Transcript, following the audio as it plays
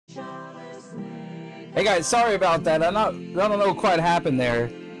Hey guys, sorry about that. I don't know what quite happened there.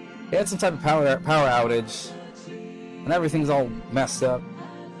 He had some type of power outage, and everything's all messed up.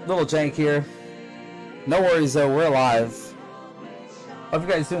 Little jank here. No worries though, we're alive. Hope you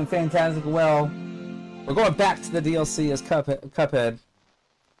guys doing fantastic well. We're going back to the DLC as Cuphead.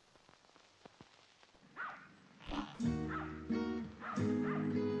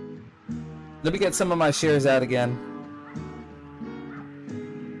 Let me get some of my shares out again.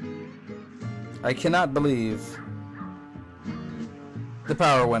 I cannot believe the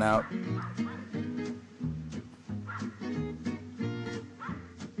power went out.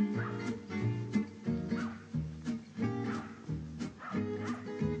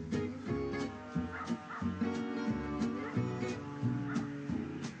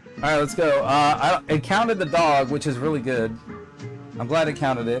 Alright, let's go. It counted the dog, which is really good. I'm glad it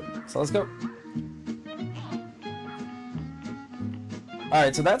counted it. So let's go.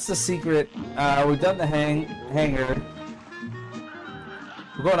 Alright, so that's the secret. We've done the hangar.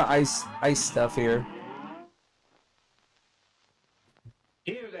 We're going to ice stuff here.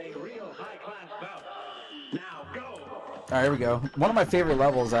 Here's a real high-class bout. Now go. Alright, here we go. One of my favorite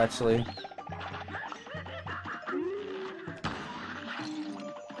levels, actually.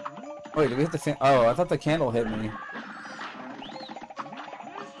 Wait, did we hit the fan? Oh, I thought the candle hit me.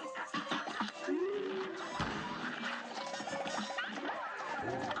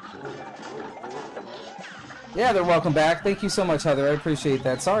 Yeah, they're welcome back. Thank you so much, Heather. I appreciate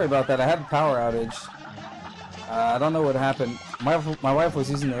that. Sorry about that. I had a power outage. I don't know what happened. My wife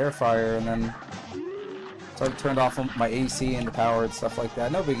was using the air fryer and then so I turned off my AC and the power and stuff like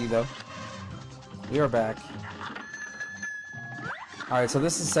that. No biggie though. We are back. Alright, so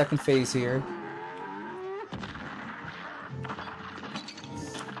this is the second phase here.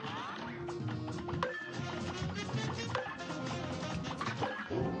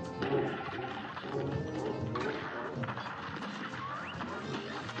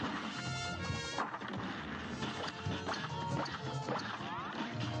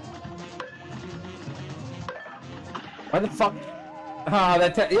 Why the fuck?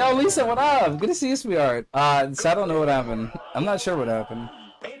 Oh, yo, Lisa, what up? Good to see you, sweetheart. So I don't know what happened. I'm not sure what happened.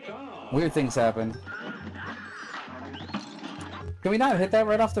 Weird things happened. Can we not hit that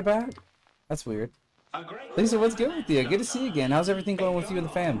right off the bat? That's weird. Lisa, what's good with you? Good to see you again. How's everything going with you and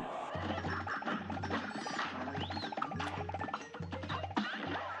the fam?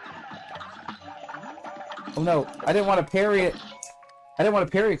 Oh no, I didn't want to parry it. I didn't want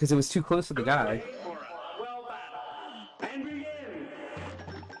to parry it because it was too close to the guy.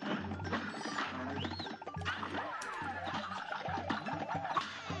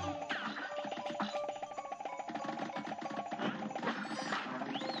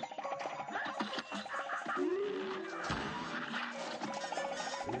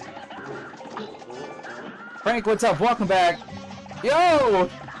 Frank, what's up? Welcome back. Yo!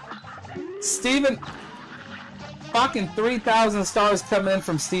 Steven! Fucking 3,000 stars coming in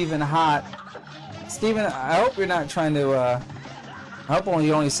from Steven Hot. Steven, I hope you're not trying to, I hope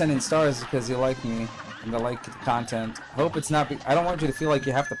you only send in stars because you like me and you like the content. I hope it's not, I don't want you to feel like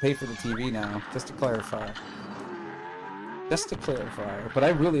you have to pay for the TV now, just to clarify. Just to clarify. But I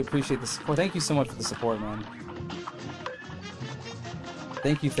really appreciate the support. Thank you so much for the support, man.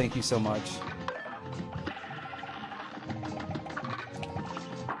 Thank you so much.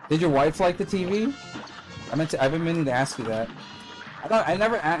 Did your wife like the TV? I've been meaning to ask you that.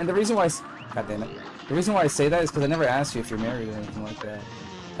 And the reason why, God damn it. The reason why I say that is because I never asked you if you're married or anything like that.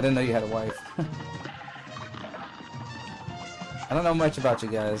 I didn't know you had a wife. I don't know much about you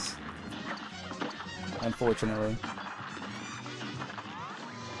guys. Unfortunately.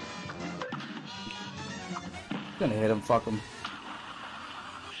 I'm gonna hit him, fuck him.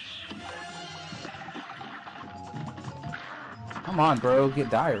 Come on, bro,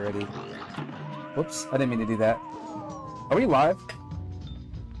 die already. Whoops, I didn't mean to do that. Are we live?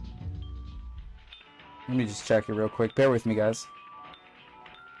 Let me just check it real quick. Bear with me, guys.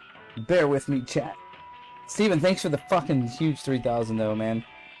 Bear with me, chat. Steven, thanks for the fucking huge 3,000 though, man.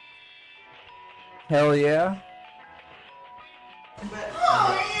 Hell yeah.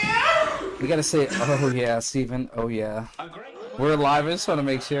 Oh yeah! We gotta say, oh yeah, Steven, oh yeah. We're live, I just want to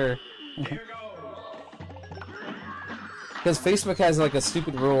make sure. Because Facebook has like a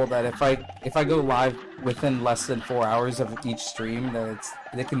stupid rule that if I go live within less than 4 hours of each stream, that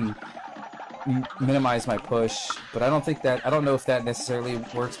it can minimize my push. But I don't know if that necessarily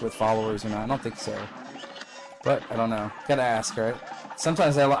works with followers or not. I don't think so. But I don't know. Gotta ask, right?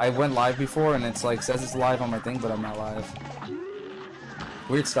 Sometimes I went live before and it's like says it's live on my thing, but I'm not live.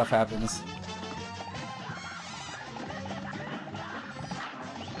 Weird stuff happens.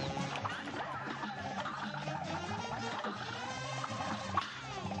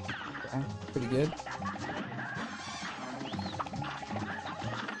 Okay, pretty good.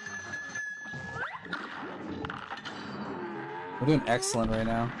 We're doing excellent right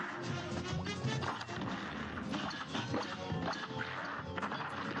now.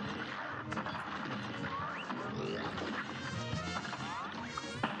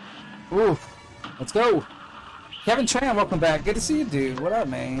 Ooh, let's go. Kevin Tran, welcome back. Good to see you, dude. What up,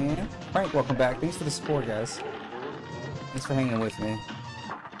 man? Frank, welcome back. Thanks for the support, guys. Thanks for hanging with me.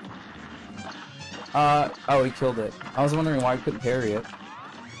 Oh, he killed it. I was wondering why I couldn't parry it.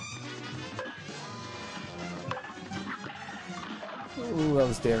 Ooh, that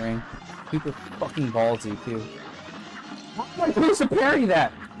was daring. Super fucking ballsy, too. How am I supposed to parry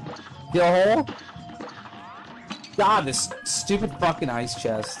that? Kill hole? God, this stupid fucking ice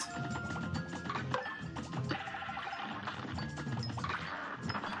chest.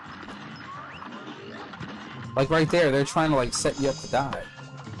 Like right there, they're trying to like set you up to die.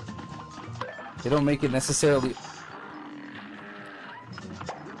 They don't make it necessarily...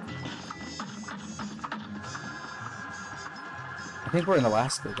 I think we're in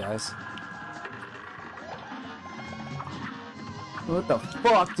Alaska, guys. What the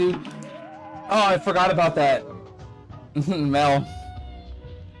fuck, dude? Oh, I forgot about that. Mel.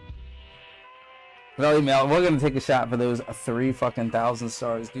 Valley Mel, we're gonna take a shot for those 3,000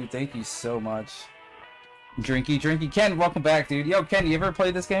 stars. Dude, thank you so much. Drinky. Ken, welcome back, dude. Yo, Ken, you ever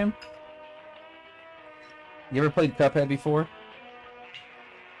played this game? You ever played Cuphead before?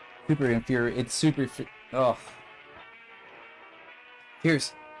 Super infuriating. It's super... Ugh.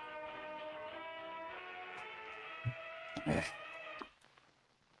 Here's...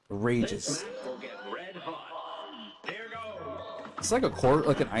 Rages. It's like a court,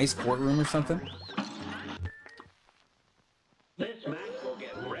 like an ice courtroom or something.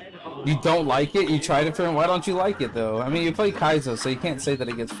 You don't like it? You tried it for him? Why don't you like it, though? I mean, you play Kaizo, so you can't say that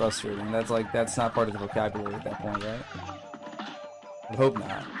it gets frustrating. That's like, that's not part of the vocabulary at that point, right? I hope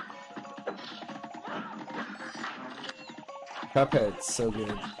not. Cuphead's so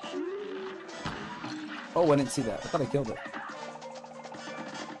good. Oh, I didn't see that. I thought I killed it.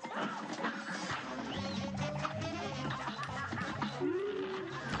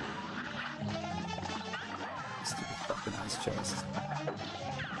 Stupid fucking ice chest.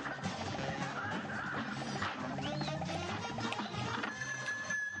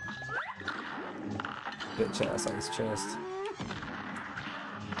 Bitch ass ice chest.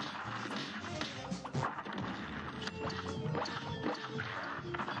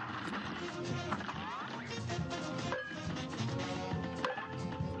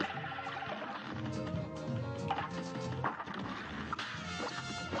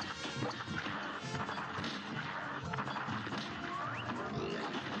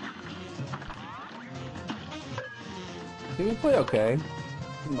 We play okay,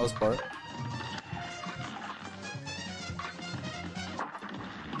 for the most part.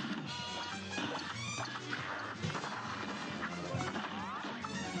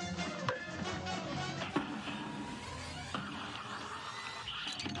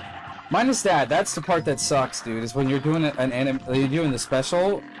 Minus that, that's the part that sucks, dude, is when you're doing you're doing the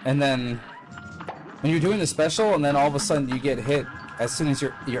special, and then when you're doing the special, and then all of a sudden you get hit as soon as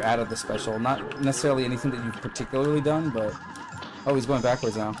you're out of the special. Not necessarily anything that you've particularly done, but oh, he's going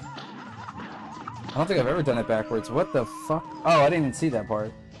backwards now. I don't think I've ever done it backwards. What the fuck? Oh, I didn't even see that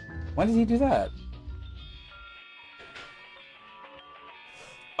part. When did he do that?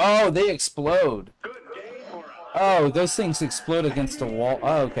 Oh, they explode. Oh, those things explode against the wall.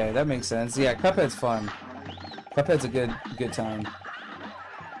 Oh, okay, that makes sense. Yeah, Cuphead's fun. Cuphead's a good time.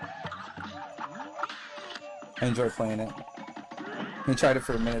 I enjoy playing it. He tried it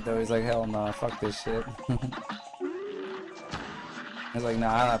for a minute though. He's like, hell nah, fuck this shit. I was like,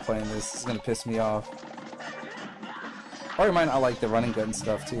 nah, I'm not playing this. It's gonna piss me off. Or you might not like the running gun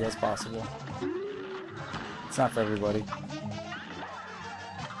stuff too. That's possible. It's not for everybody.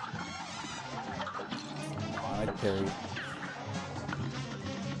 I'd carry.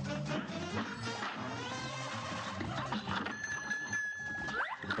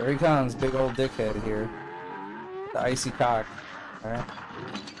 There he comes, big old dickhead here. The icy cock. Alright.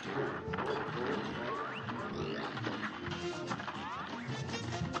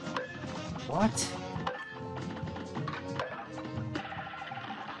 What?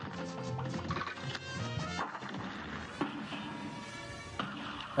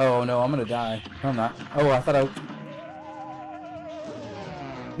 Oh no, I'm gonna die. No, I'm not. Oh, I thought I...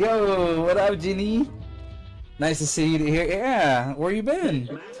 Yo, what up, Ginny? Nice to see you here. Yeah, where you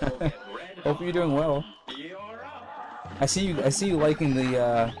been? Hope you're doing well. I see you liking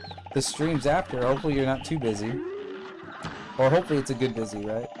the streams after. Hopefully you're not too busy. Or hopefully it's a good busy,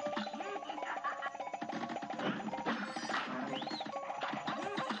 right?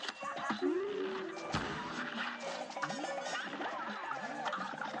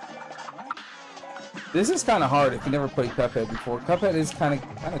 This is kind of hard if you never played Cuphead before. Cuphead is kind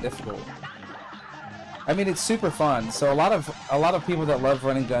of difficult. I mean, it's super fun. So a lot of people that love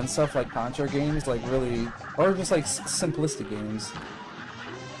run and gun stuff, like Contra games, like really, or just like simplistic games.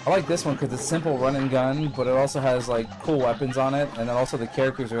 I like this one because it's simple run and gun, but it also has like cool weapons on it, and then also the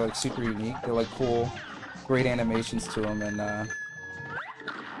characters are like super unique. They're like cool, great animations to them, and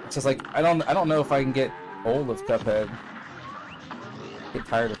it's just like I don't know if I can get old of Cuphead. Get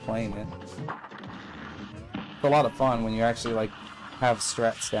tired of playing it. It's a lot of fun when you actually like have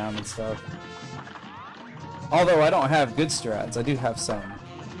strats down and stuff. Although I don't have good strats, I do have some.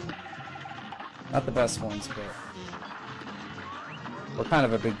 Not the best ones, but we're kind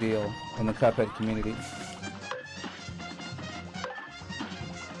of a big deal in the Cuphead community.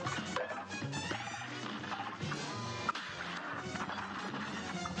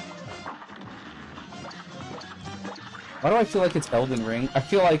 Why do I feel like it's Elden Ring? I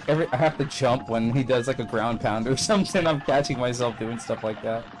feel like I have to jump when he does like a ground pound or something. I'm catching myself doing stuff like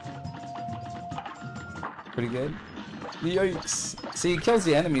that. Pretty good. Yikes. See, he kills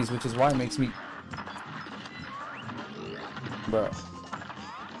the enemies, which is why it makes me... Bro.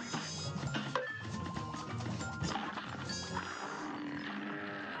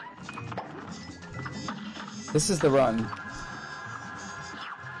 This is the run.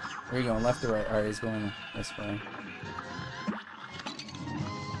 Where are you going? Left or right? Alright, he's going this way.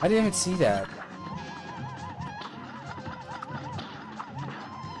 I didn't even see that.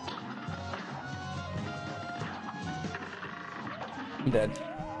 I'm dead.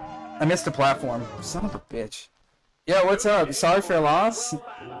 I missed a platform. Son of a bitch. Yeah, what's up? Sorry for your loss?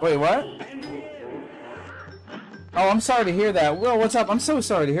 Wait, what? Oh, I'm sorry to hear that. Will, what's up? I'm so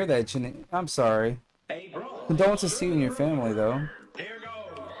sorry to hear that, Janine. I'm sorry. Condolences to you and your family, though.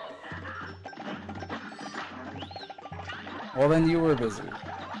 Well, then you were busy.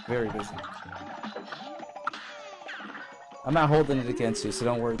 Very busy. I'm not holding it against you, so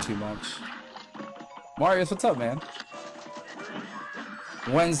don't worry too much. Marius, what's up, man?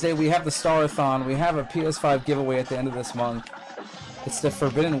 Wednesday, we have the Starathon. We have a PS5 giveaway at the end of this month. It's the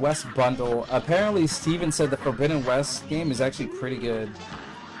Forbidden West bundle. Apparently, Steven said the Forbidden West game is actually pretty good.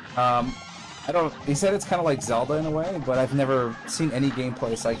 He said it's kind of like Zelda in a way, but I've never seen any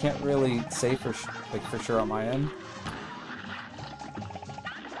gameplay, so I can't really say for sure on my end.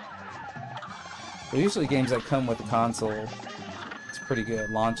 But usually games that come with the console, it's pretty good.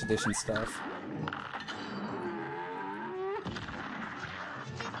 Launch edition stuff.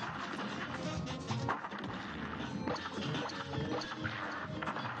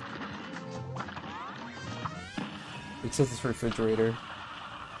 It says it's refrigerator.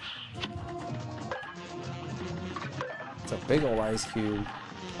 It's a big old ice cube.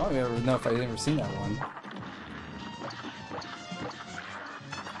 I don't even know if I've ever seen that one.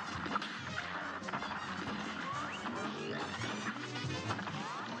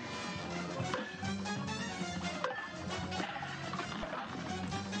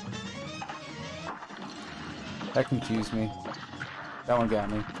 That confused me. That one got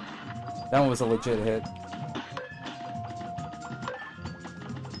me. That one was a legit hit.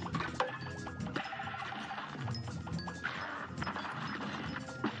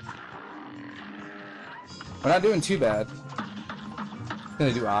 We're not doing too bad. I'm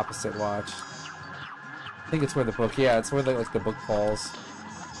gonna do opposite, watch. I think it's where the book, yeah, it's where the book falls.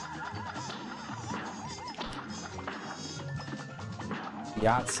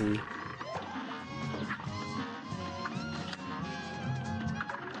 Yahtzee.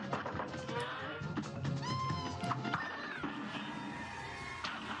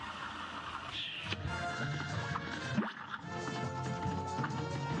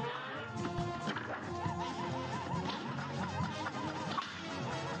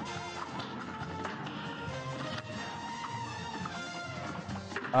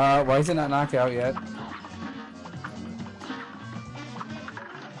 Why is it not knockout yet?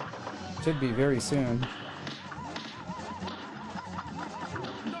 Should be very soon.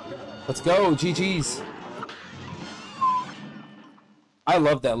 Let's go, GG's. I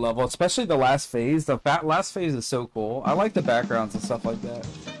love that level, especially the last phase. The last phase is so cool. I like the backgrounds and stuff like that.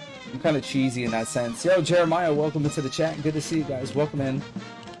 I'm kind of cheesy in that sense. Yo, Jeremiah, welcome into the chat. Good to see you guys. Welcome in.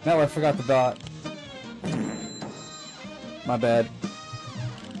 No, I forgot the dot. My bad.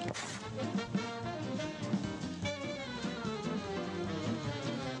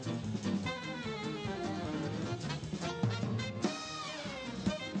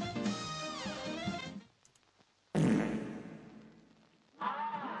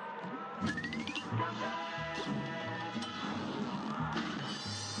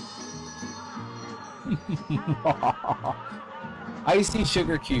 Icy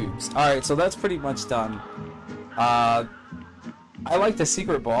sugar cubes. Alright, so that's pretty much done. I like the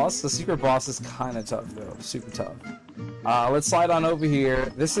secret boss. The secret boss is kind of tough, though. Super tough. Let's slide on over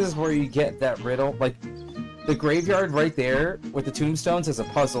here. This is where you get that riddle. Like, the graveyard right there with the tombstones is a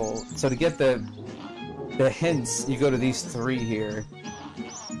puzzle. So to get the hints, you go to these 3 here.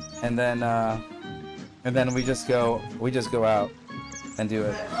 And then we just go out and do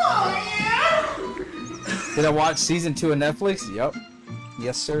it. Did I watch season 2 of Netflix? Yup.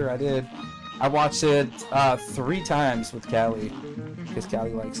 Yes, sir, I did. I watched it 3 times with Callie, because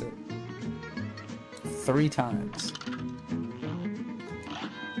Callie likes it. 3 times.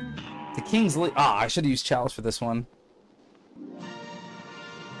 The King's League. Ah, I should have used Chalice for this one.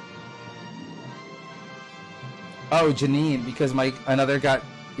 Oh, Janine, because another got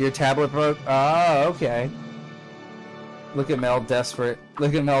your tablet broke. Oh, okay. Look at Mel desperate.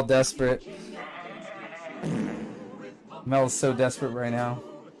 Look at Mel desperate. Mel's so desperate right now.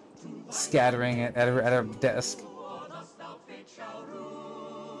 Scattering it at her desk.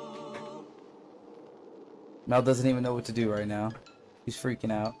 Mel doesn't even know what to do right now. He's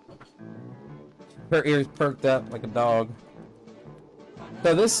freaking out. Her ears perked up like a dog.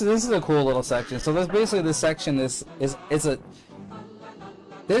 So this is a cool little section. So this basically this section is a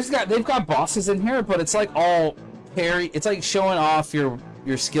they've got bosses in here, but it's like all parry. It's like showing off your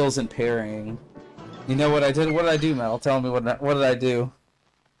skills in parrying. You know what I did? What did I do, Mel? Tell me what did I do?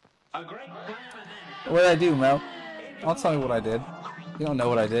 What did I do, Mel? Don't tell me what I did. You don't know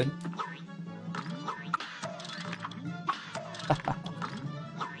what I did.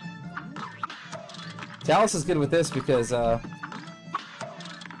 Chalice is good with this because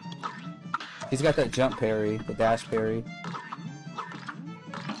he's got that jump parry, the dash parry.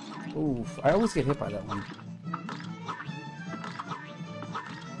 Oof, I always get hit by that one.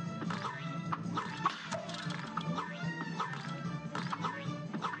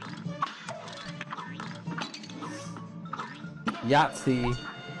 Yahtzee.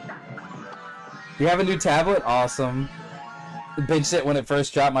 You have a new tablet? Awesome. Binged it when it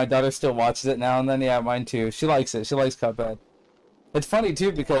first dropped. My daughter still watches it now and then. Yeah, mine too. She likes it. She likes Cuphead. It's funny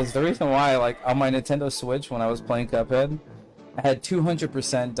too because the reason why, like, on my Nintendo Switch when I was playing Cuphead, I had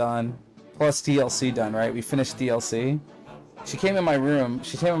 200% done, plus DLC done, right? We finished DLC. She came in my room,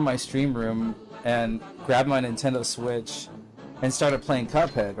 she came in my stream room, and grabbed my Nintendo Switch, and started playing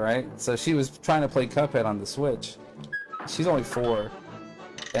Cuphead, right? So she was trying to play Cuphead on the Switch. She's only 4.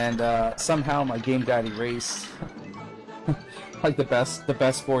 And somehow my game got erased. Like the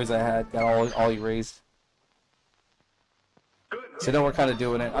best scores I had got all erased. So now we're kind of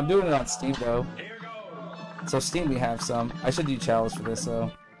doing it. I'm doing it on Steam though. So Steam we have some. I should do Chalice for this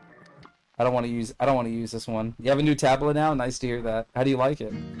though. I don't want to use this one. You have a new tablet now? Nice to hear that. How do you like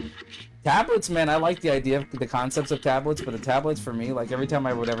it? Tablets, man, I like the idea of the concepts of tablets, but the tablets for me, like every time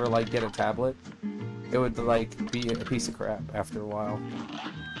I would ever like get a tablet, it would like be a piece of crap after a while.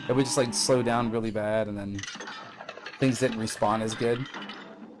 It would just like slow down really bad and then things didn't respawn as good.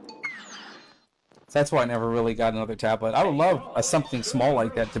 So that's why I never really got another tablet. I would love something small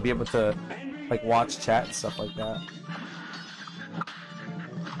like that to be able to like watch chat and stuff like that.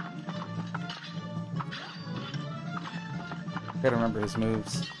 Gotta remember his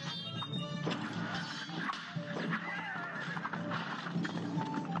moves.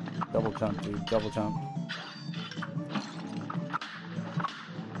 Double jump, dude. Double jump.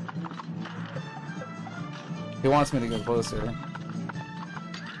 He wants me to go closer.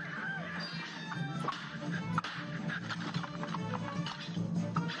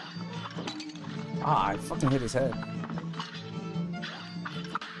 Ah, I fucking hit his head.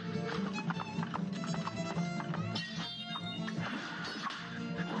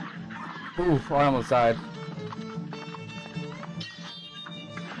 Oof, I almost died.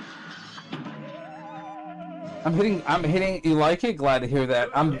 I'm hitting, you like it? Glad to hear that.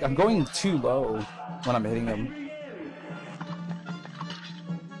 I'm going too low when I'm hitting him.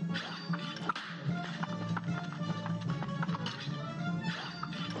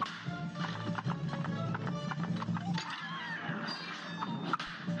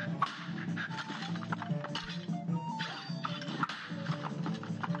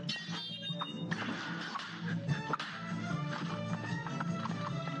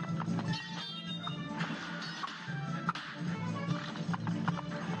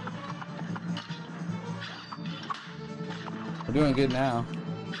 We're doing good now.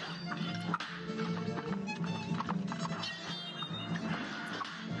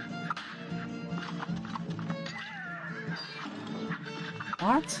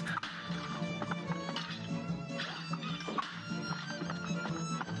 What?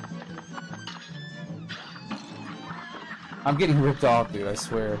 I'm getting ripped off, dude, I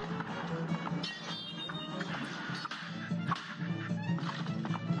swear.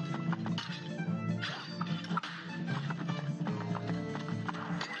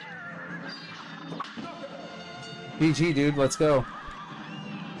 PG, dude, let's go.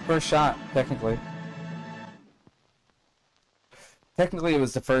 First shot, technically. Technically, it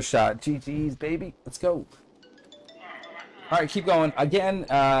was the first shot. GG's, baby. Let's go. Alright, keep going. Again,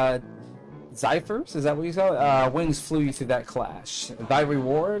 Zyphers, is that what you saw? Wings flew you through that clash. Thy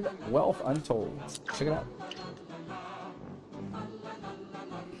reward, wealth untold. Check it out.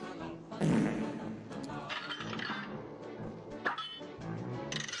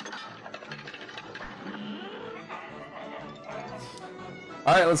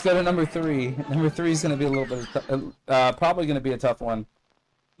 All right, let's go to number 3. Number 3 is going to be a little bit, probably going to be a tough one.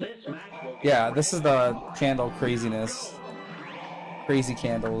 Yeah, this is the candle craziness. Crazy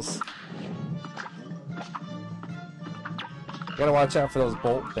candles. Gotta watch out for those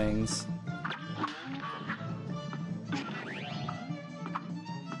bolt things.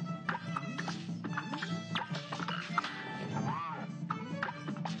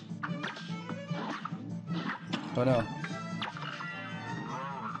 Oh no.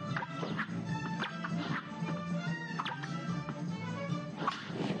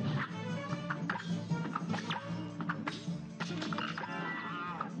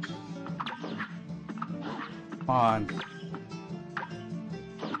 On.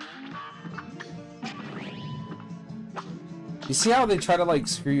 You see how they try to like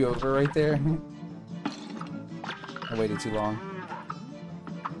screw you over right there? I waited too long.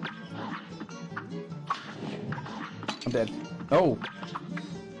 I'm dead. Oh!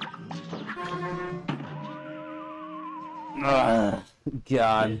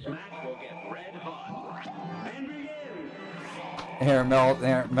 God. Here, Mel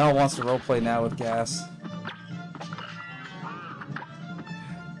wants to roleplay now with gas.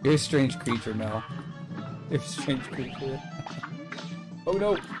 You're a strange creature, Mel. You're a strange creature. Oh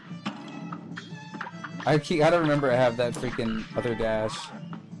no! I gotta remember I have that freaking other dash.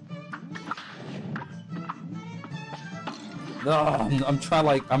 No, I'm trying,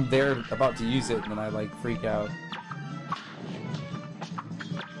 like, I'm there about to use it and then I like freak out.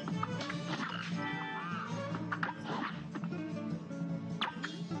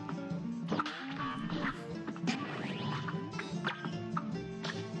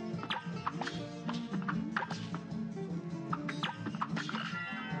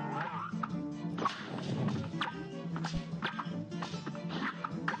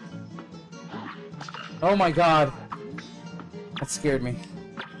 Oh my god. That scared me.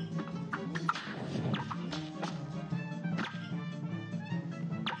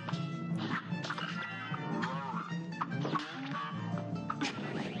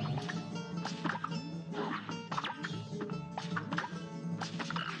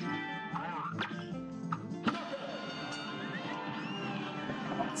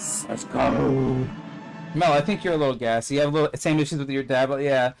 Let's go. Mel, I think you're a little gassy. You have a little same issues with your dad, but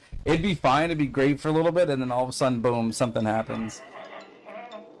yeah. It'd be fine, it'd be great for a little bit, and then all of a sudden, boom, something happens.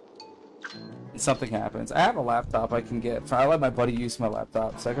 Something happens. I have a laptop I can get. I let my buddy use my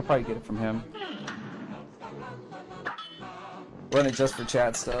laptop, so I could probably get it from him. Run it just for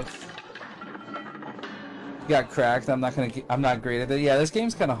chat stuff. Got cracked. I'm not great at it. Yeah, this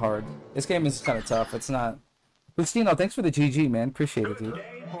game's kind of hard. This game is kind of tough. It's not. Bustino, thanks for the GG, man. Appreciate it, dude.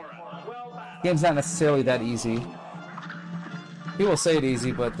 Game's not necessarily that easy. People say it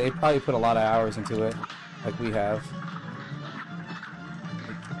easy, but they probably put a lot of hours into it, like we have.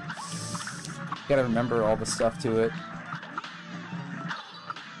 You gotta remember all the stuff to it.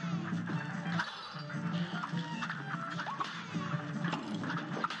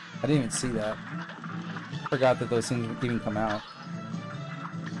 I didn't even see that. Forgot that those things even come out.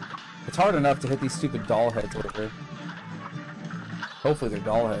 It's hard enough to hit these stupid doll heads over. Hopefully they're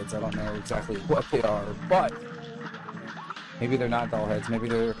doll heads. I don't know exactly what they are, but maybe they're not doll heads. Maybe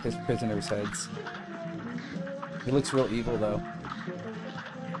they're his prisoners' heads. He looks real evil, though.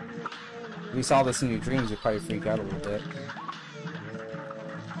 If you saw this in your dreams, you'd probably freak out a little bit.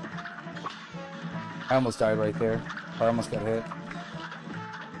 I almost died right there. I almost got hit.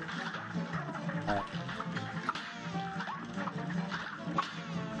 Alright.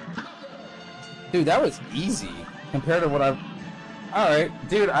 Dude, that was easy compared to what I've... Alright,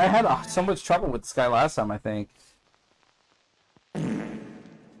 dude, I had so much trouble with this guy last time, I think.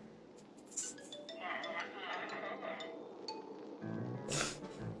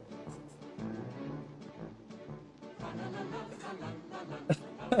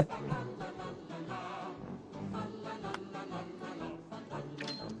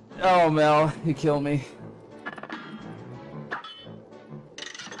 Oh, Mel, you killed me.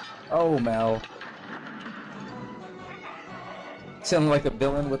 Oh, Mel. Sounding like a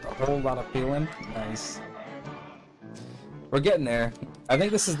villain with a whole lot of feeling. Nice. We're getting there. I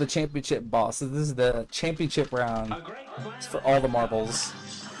think this is the championship boss. This is the championship round. It's for all the marbles.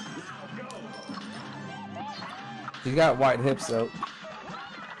 You got wide hips though.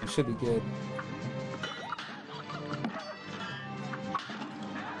 It should be good.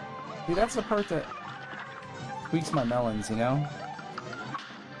 See, that's the part that tweaks my melons, you know?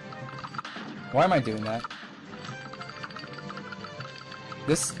 Why am I doing that?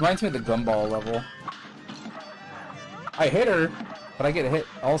 This reminds me of the gumball level. I hit her, but I get a hit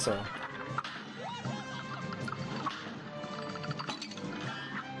also.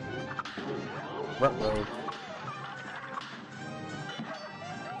 Ruh-roh.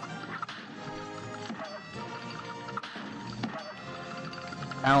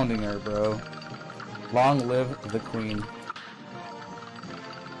 Pounding her, bro. Long live the queen.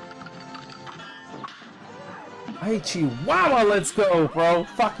 Hey, Chihuahua, let's go, bro.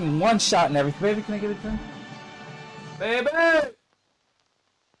 Fucking one shot and everything. Baby, can I get a drink? Baby!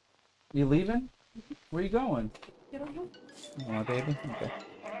 You leaving? Where you going? Oh, baby? Okay.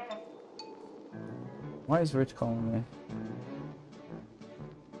 Why is Rich calling me?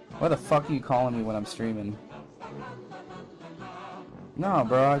 Why the fuck are you calling me when I'm streaming? No,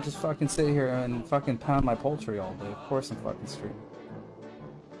 bro, I just fucking sit here and fucking pound my poultry all day. Of course I'm fucking streaming.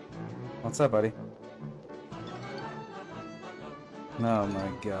 What's up, buddy? Oh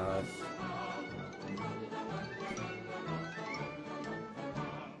my god.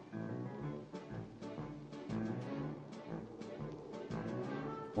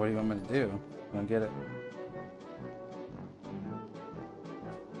 What do you want me to do? I don't get it.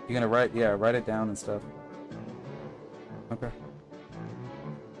 You're gonna write, yeah, write it down and stuff. Okay.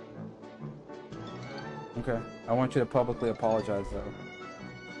 Okay. I want you to publicly apologize though.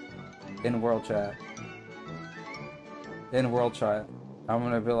 In world chat. In world chat. I'm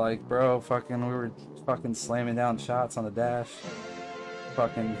gonna be like, bro, fucking, we were fucking slamming down shots on the dash.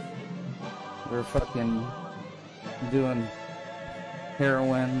 Fucking, we were fucking doing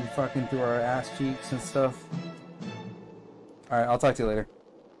heroin fucking through our ass cheeks and stuff. Alright, I'll talk to you later.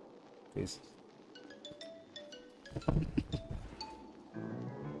 Peace.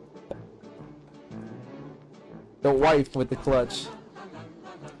 The wife with the clutch.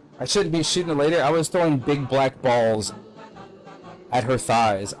 I shouldn't be shooting her later. I was throwing big black balls at her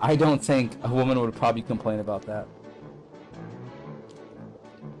thighs. I don't think a woman would probably complain about that.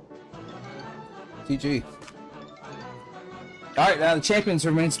 GG. Alright, now the champions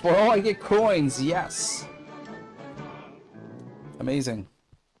remain spoiled. Oh, I get coins. Yes. Amazing.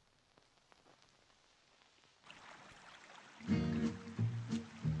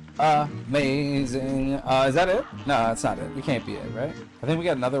 Amazing. Is that it? No, that's not it. It can't be it, right? I think we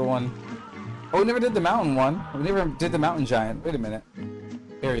got another one. Oh, we never did the mountain one. We never did the mountain giant. Wait a minute.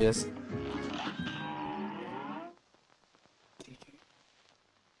 There he is.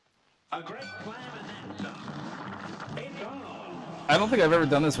 A great climb and then some. It's on. I don't think I've ever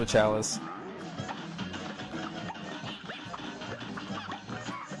done this with Chalice.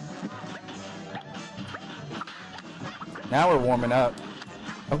 Now we're warming up.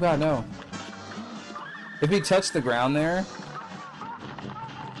 Oh god, no. If he touched the ground there,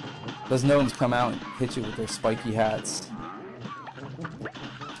 those gnomes come out and hit you with their spiky hats.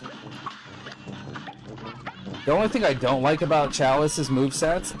 The only thing I don't like about Chalice's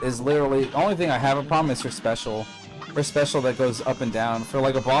movesets is literally, the only thing I have a problem is her special. Her special that goes up and down. For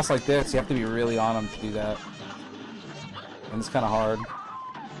like a boss like this, you have to be really on him to do that. And it's kind of hard.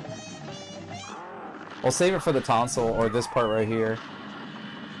 We'll save it for the tonsil, or this part right here.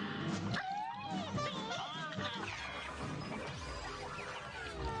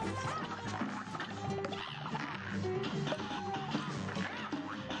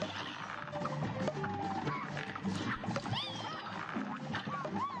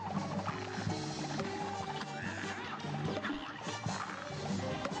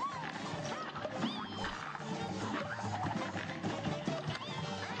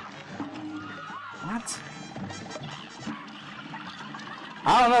 What?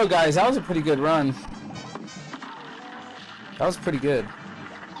 I don't know, guys. That was a pretty good run. That was pretty good.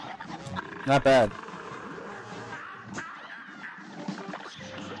 Not bad.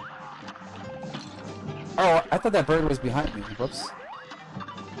 Oh, I thought that bird was behind me. Whoops.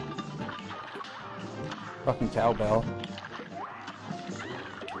 Fucking cowbell.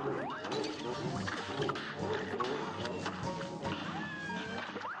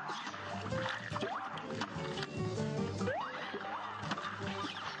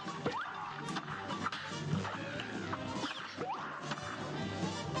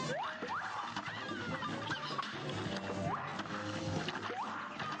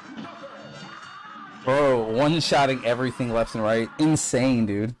 one-shotting everything left and right. Insane,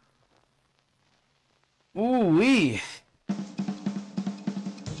 dude. Ooh-wee.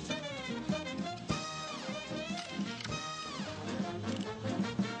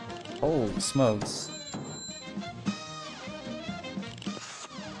 Holy smokes.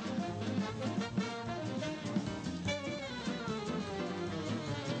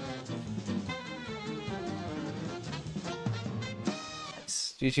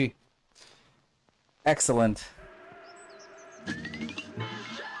 GG. Excellent.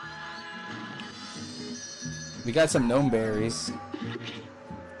 We got some gnome berries.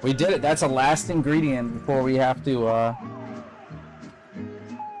 We did it. That's a last ingredient before we have to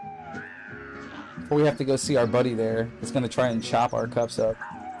go see our buddy there. He's gonna try and chop our cups up.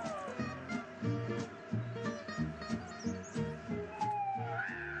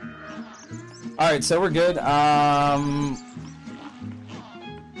 Alright, so we're good.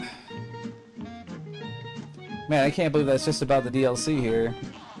 Man, I can't believe that's just about the DLC here.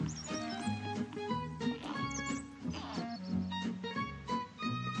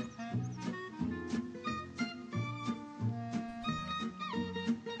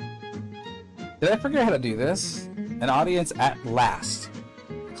 Did I forget how to do this? An audience at last.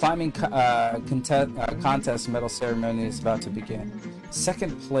 Climbing contest medal ceremony is about to begin.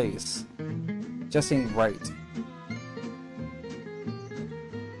 Second place. Just ain't right.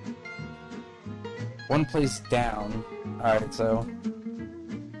 One place down. Alright, so...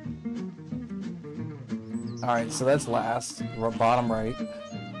 Alright, so that's last. Bottom right.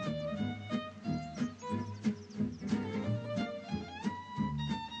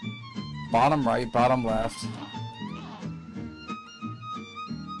 Bottom right, bottom left.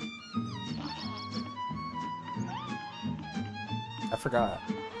 I forgot.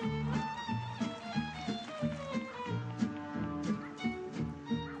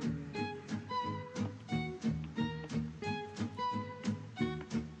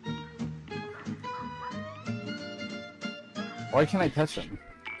 Why can't I touch him?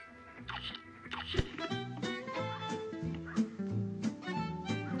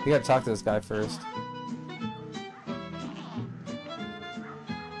 We gotta talk to this guy first.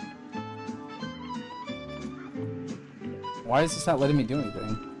 Why is this not letting me do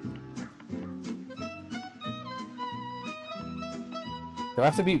anything? Do I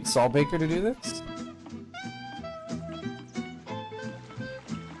have to beat Saul Baker to do this?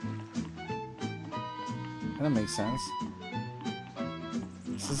 That makes sense.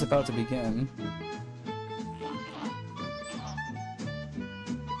 This is about to begin.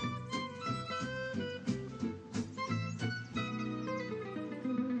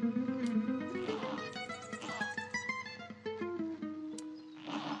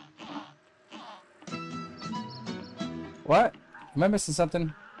 What? Am I missing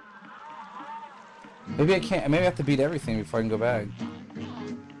something? Maybe I can't. Maybe I have to beat everything before I can go back.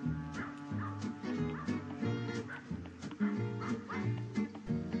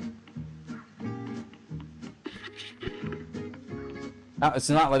 No, it's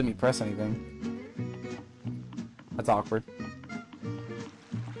not letting me press anything. That's awkward.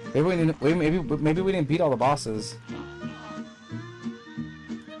 Maybe we didn't. Maybe we didn't beat all the bosses.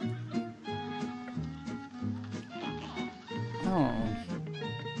 Oh.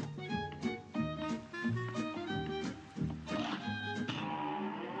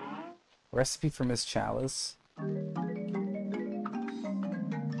 Recipe for Miss Chalice.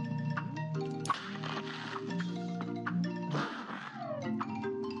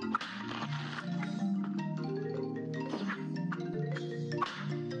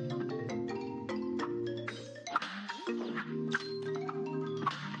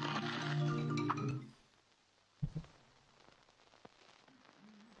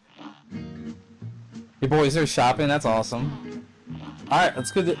 Your boys are shopping, that's awesome. Alright,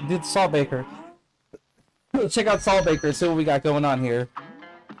 let's go do Salt Baker. Let's check out Salt Baker and see what we got going on here.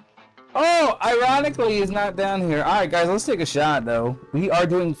 Oh, ironically, he's not down here. Alright, guys, let's take a shot, though. We are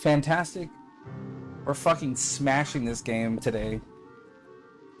doing fantastic. We're fucking smashing this game today.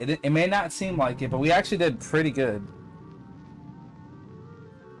 It may not seem like it, but we actually did pretty good.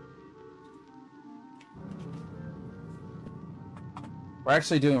 We're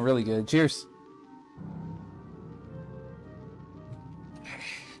actually doing really good. Cheers.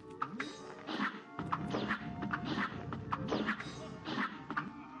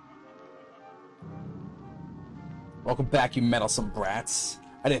 Welcome back, you meddlesome brats.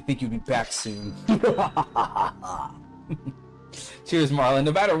 I didn't think you'd be back soon. Cheers, Marlon.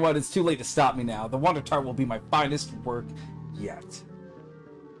 No matter what, it's too late to stop me now. The Wonder Tart will be my finest work yet.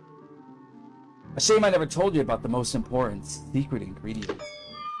 A shame I never told you about the most important secret ingredient.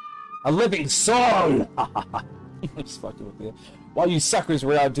 A living soul! I'm just fucking with you. While you suckers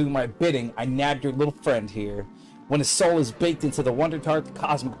were out doing my bidding, I nabbed your little friend here. When his soul is baked into the wonder tart, the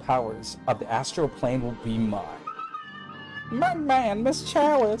cosmic powers of the astral plane will be mine. My man, Miss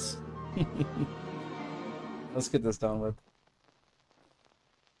Chalice! Let's get this done with.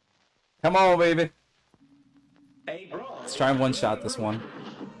 Come on, baby! Let's try and one-shot this one.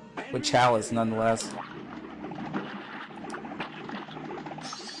 With Chalice, nonetheless.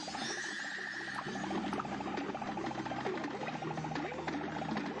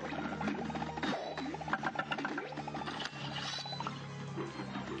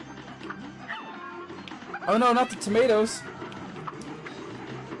 Oh no, not the tomatoes!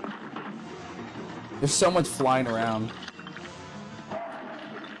 There's so much flying around.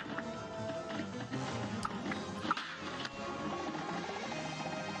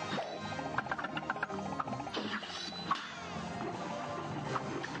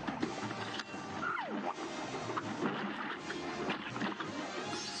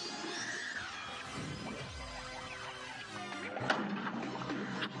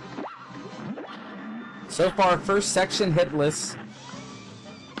 So far, first section hitless.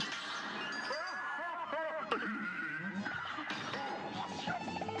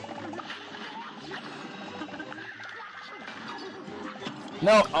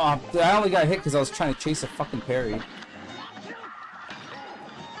 No, I only got hit because I was trying to chase a fucking parry.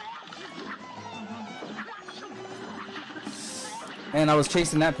 And I was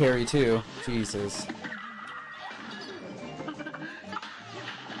chasing that parry too. Jesus.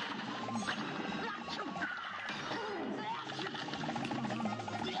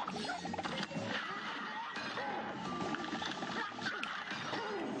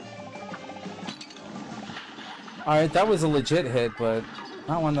 Alright, that was a legit hit, but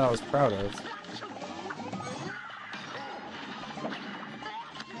not one that I was proud of.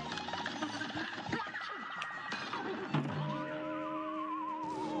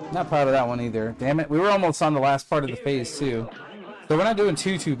 Not proud of that one either. Damn it, we were almost on the last part of the phase too. So we're not doing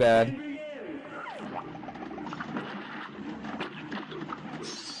too bad.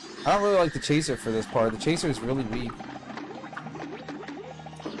 I don't really like the chaser for this part. The chaser is really weak.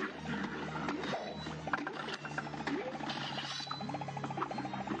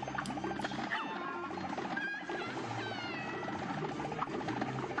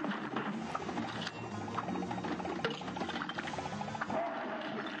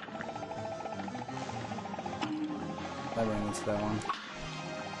 I ran into that one.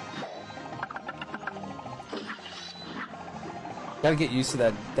 Gotta get used to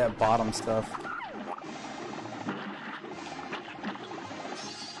that bottom stuff.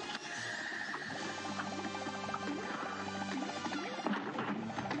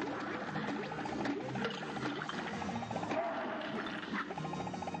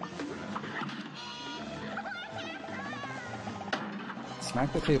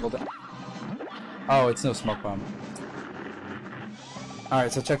 Smack the table down. Oh, it's no smoke bomb.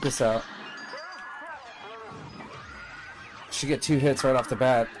 Alright, so check this out. Should get 2 hits right off the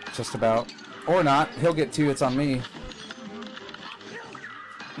bat, just about. Or not. He'll get 2 hits on me.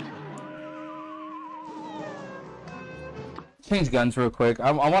 Change guns real quick.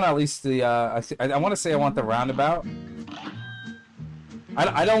 I want at least the, I want to say I want the roundabout.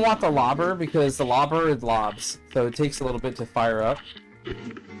 I don't want the lobber, because the lobber is lobs, so it takes a little bit to fire up.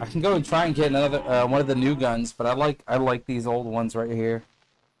 I can go and try and get another one of the new guns, but I like these old ones right here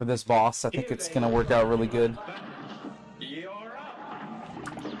for this boss. I think it's gonna work out really good.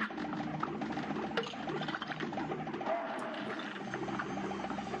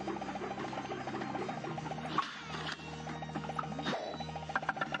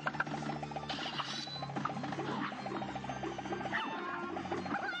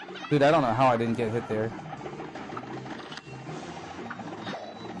 Dude, I don't know how I didn't get hit there.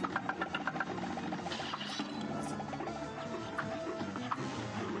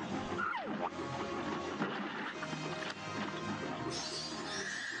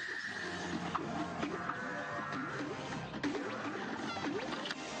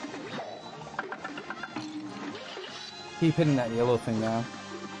 Keep hitting that yellow thing now.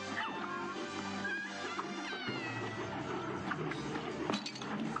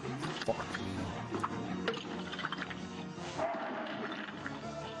 Fuck.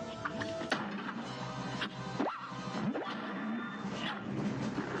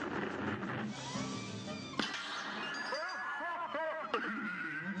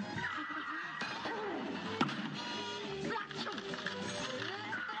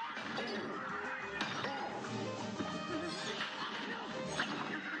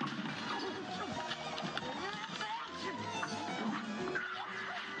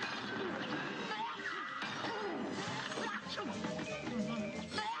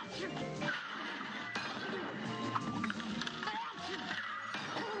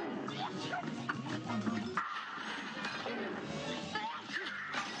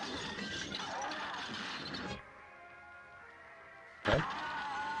 Okay.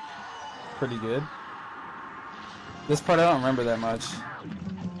 Pretty good. This part I don't remember that much.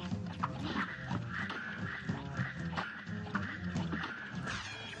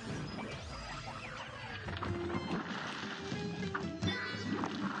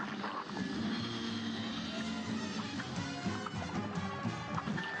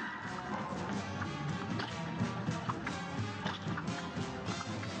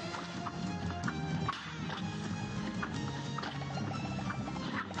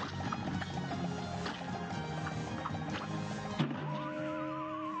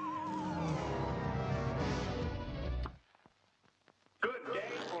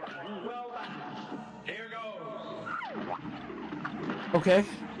 Okay.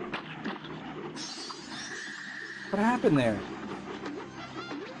 What happened there?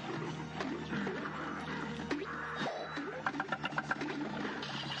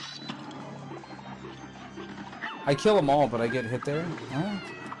 I kill them all, but I get hit there? Huh?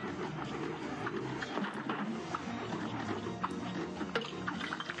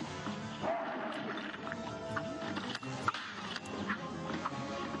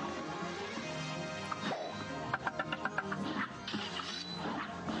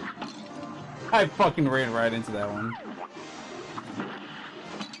 I fucking ran right into that one.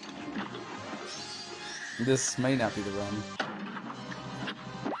 This may not be the run.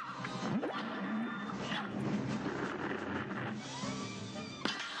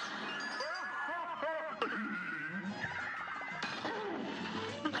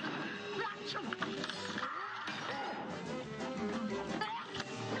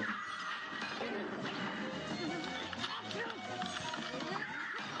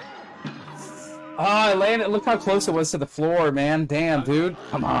 Oh, I landed. Look how close it was to the floor, man. Damn, dude.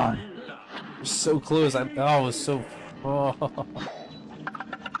 Come on. You're so close. Oh, it was so... Oh.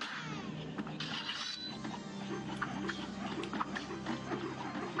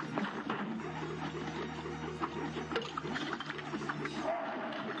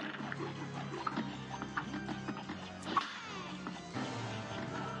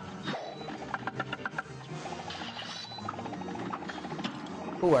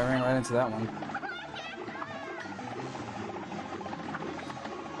 Oh, I ran right into that one.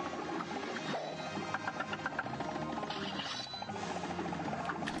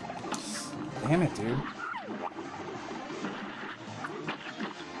 Damn it, dude.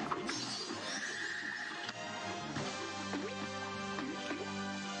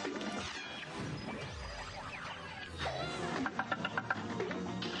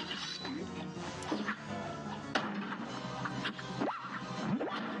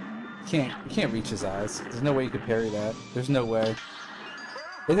 You can't reach his eyes. There's no way you could parry that. There's no way.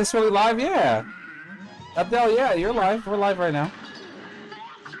 Is this really live? Yeah. Abdel, yeah, you're live. We're live right now.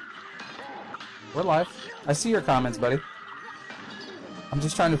 We're live. I see your comments, buddy. I'm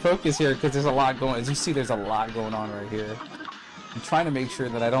just trying to focus here because there's a lot going. As you see, there's a lot going on right here. I'm trying to make sure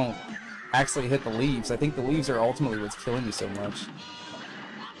that I don't actually hit the leaves. I think the leaves are ultimately what's killing me so much.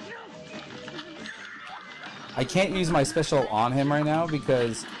 I can't use my special on him right now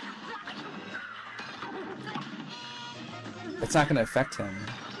because it's not going to affect him.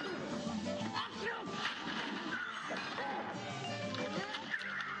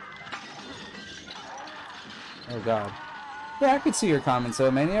 Oh god. Yeah, I could see your comments though,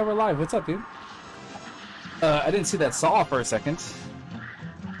 man. Yeah, we're live. What's up, dude? I didn't see that saw for a second.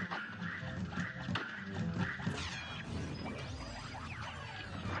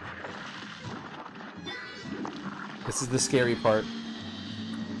 This is the scary part.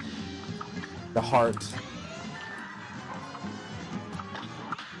 The heart.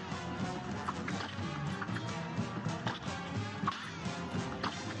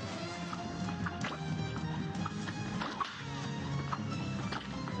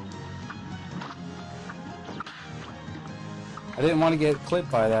 I didn't want to get clipped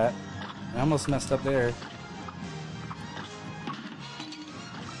by that. I almost messed up there.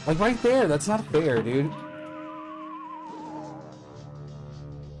 Like right there, that's not fair, dude.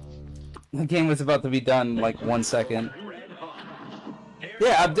 The game was about to be done like 1 second.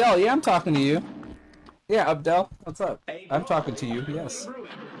 Yeah, Abdel, yeah, I'm talking to you. Yeah, Abdel, what's up? I'm talking to you, yes.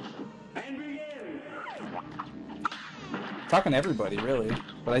 Talking to everybody, really.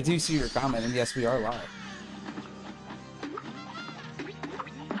 But I do see your comment, and yes, we are live.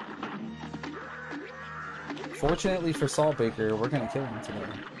 Fortunately for Saltbaker, we're gonna kill him today.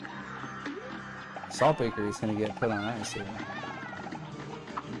 Saltbaker is gonna get put on ice here.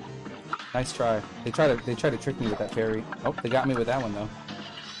 Nice try. They try to trick me with that parry. Oh, they got me with that one though.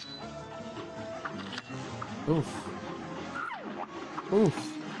 Oof. Oof.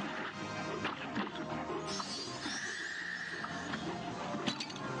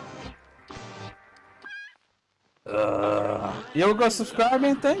 Yo, go subscribe,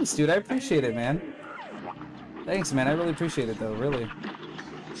 man. Thanks, dude. I appreciate it, man. Thanks, man. I really appreciate it, though. Really.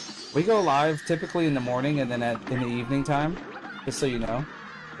 We go live typically in the morning and then in the evening time, just so you know.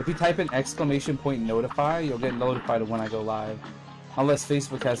 If you type in !notify, you'll get notified of when I go live. Unless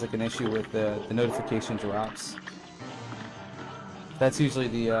Facebook has like an issue with the notification drops. That's usually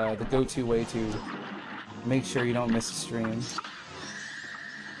the go-to way to make sure you don't miss a stream.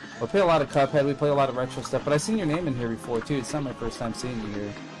 We play a lot of Cuphead, we play a lot of retro stuff, but I've seen your name in here before too. It's not my first time seeing you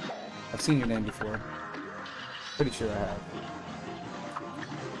here. I've seen your name before. Pretty sure I have.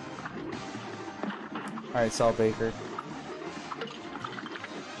 Alright, Salt Baker.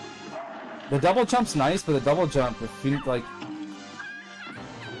 The double jump's nice, but the double jump, if you like...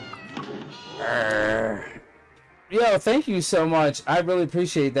 Yo, thank you so much. I really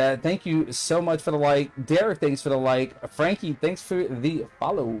appreciate that. Thank you so much for the like. Derek, thanks for the like. Frankie, thanks for the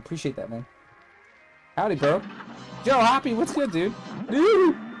follow. Appreciate that, man. Howdy, bro. Joe, Hoppy, what's good, dude?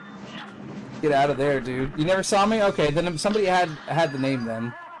 Dude! Get out of there, dude. You never saw me? Okay, then somebody had the name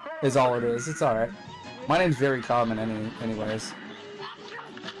then. Is all it is. It's alright. My name's very common anyways.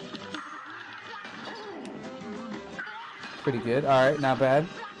 Pretty good. Alright, not bad.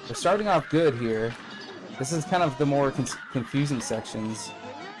 We're starting off good here. This is kind of the more confusing sections.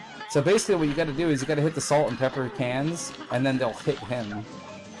 So basically what you gotta do is you gotta hit the salt and pepper cans, and then they'll hit him.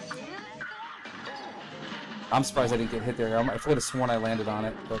 I'm surprised I didn't get hit there. I would have sworn I landed on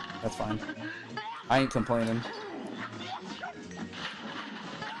it, but that's fine. I ain't complaining.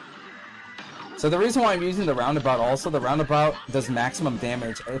 So the reason why I'm using the roundabout also, the roundabout does maximum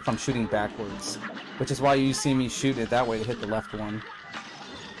damage if I'm shooting backwards. Which is why you see me shoot it that way to hit the left one.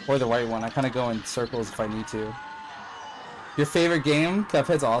 Or the right one. I kind of go in circles if I need to. Your favorite game?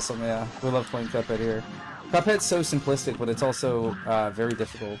 Cuphead's awesome, yeah. We love playing Cuphead here. Cuphead's so simplistic, but it's also very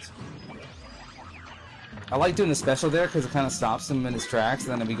difficult. I like doing the special there because it kind of stops him in his tracks,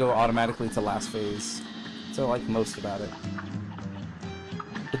 and then we go automatically to last phase. So I like most about it.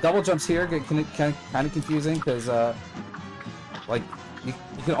 The double jumps here get kind of confusing because, like, you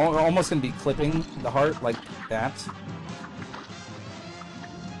can almost gonna be clipping the heart like that.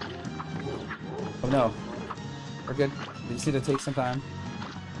 Oh no, we're good. We just need to take some time.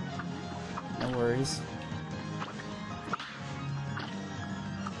 No worries.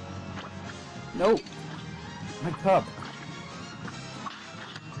 Nope. My cup.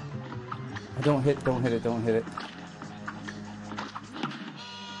 Don't hit it, don't hit it.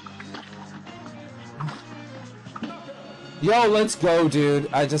 Yo, let's go, dude.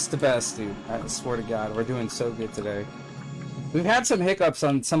 Just the best, dude. I swear to God, we're doing so good today. We've had some hiccups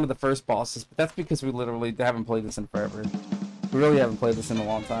on some of the first bosses, but that's because we literally haven't played this in forever. We really haven't played this in a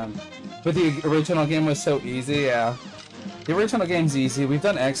long time. But the original game was so easy, yeah. The original game's easy. We've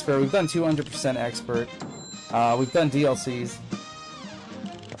done Expert, we've done 200% Expert. We've done DLCs.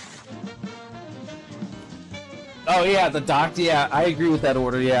 Oh yeah, the docked, yeah, I agree with that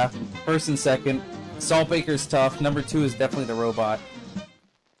order, yeah. First and second. Salt Baker's tough. Number 2 is definitely the robot.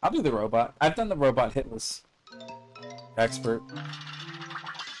 I'll do the robot. I've done the robot hitless. Expert.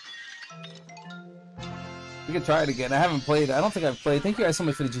 We can try it again. I haven't played. I don't think I've played. Thank you guys so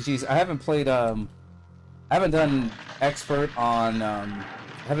much for the GGs. I haven't played. I haven't done expert on. I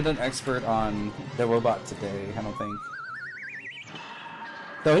haven't done expert on the robot today. I don't think.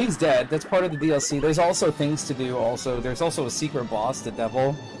 So he's dead. That's part of the DLC. There's also things to do. Also, there's also a secret boss, the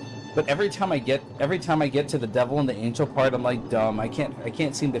devil. But every time I get to the devil and the angel part, I'm like dumb. I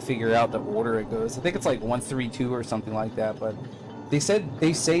can't seem to figure out the order it goes. I think it's like 1, 3, 2 or something like that. But they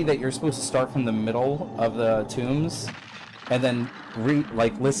say that you're supposed to start from the middle of the tombs, and then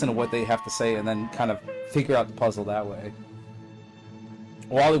listen to what they have to say, and then kind of figure out the puzzle that way.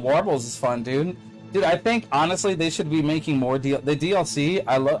 Wally Warbles is fun, dude. Dude, I think honestly they should be making more the DLC.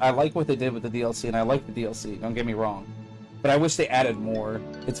 I like what they did with the DLC, and I like the DLC. Don't get me wrong. But I wish they added more.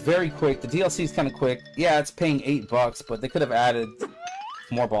 It's very quick. The DLC is kind of quick. Yeah, it's paying $8, but they could have added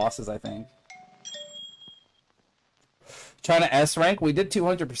more bosses, I think. Trying to S rank. We did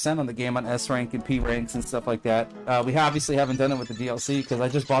 200% on the game on S rank and P ranks and stuff like that. We obviously haven't done it with the DLC because I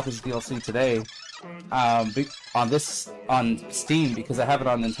just bought this DLC today on Steam because I have it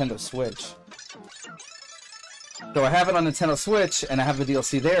on Nintendo Switch. So I have it on Nintendo Switch, and I have the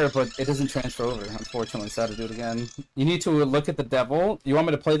DLC there, but it doesn't transfer over, unfortunately, so I have to do it again. You need to look at the devil. You want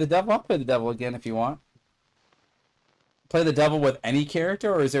me to play the devil? I'll play the devil again if you want. play the devil with any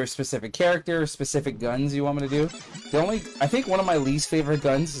character, or is there a specific character, specific guns you want me to do? I think one of my least favorite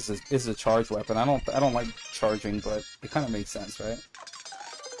guns is a charge weapon. I don't like charging, but it kind of makes sense, right?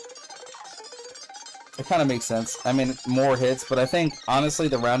 It kind of makes sense. I mean, more hits, but I think honestly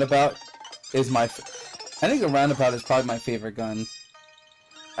the roundabout is I think the roundabout is probably my favorite gun.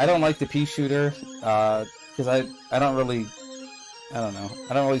 I don't like the pea shooter because I don't really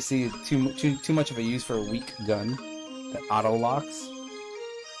see too much of a use for a weak gun that auto locks.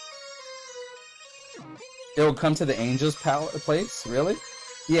 It will come to the Angel's place, really?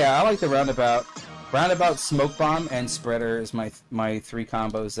 Yeah, I like the roundabout. Roundabout, smoke bomb, and spreader is my 3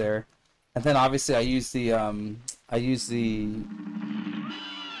 combos there. And then obviously I use the I don't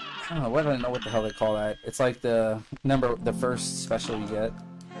know, I don't know what the hell they call that. It's like the first special you get,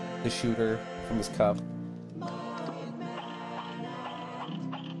 the shooter from his cup.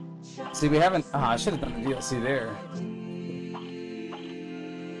 See, we haven't. I should have done the DLC there.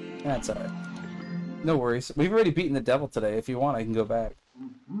 That's alright. No worries. We've already beaten the devil today. If you want, I can go back.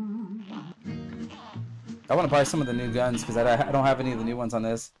 I want to buy some of the new guns because I don't have any of the new ones on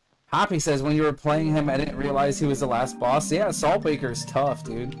this. Hoppy says, when you were playing him, I didn't realize he was the last boss. Yeah, Saltbaker is tough,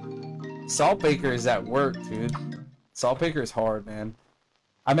 dude. Saltbaker is at work, dude. Saltbaker is hard, man.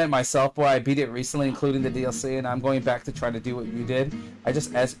 I meant myself, boy. I beat it recently, including the DLC, and I'm going back to try to do what you did. I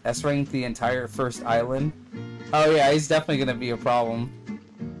just S-ranked the entire first island. Oh yeah, he's definitely going to be a problem.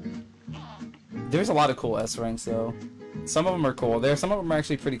 There's a lot of cool S-ranks, though. Some of them are cool. Some of them are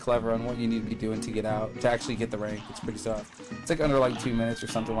actually pretty clever on what you need to be doing to get out, to actually get the rank. It's pretty tough. It's like under like 2 minutes or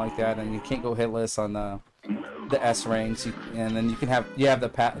something like that, and you can't go hitless on the S ranks. And then you have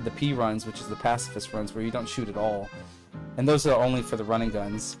the P runs, which is the pacifist runs, where you don't shoot at all. And those are only for the running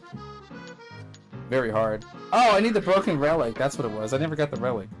guns. Very hard. Oh, I need the broken relic. That's what it was. I never got the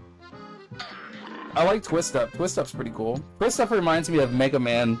relic. I like Twist Up. Twist Up's pretty cool. Twist Up reminds me of Mega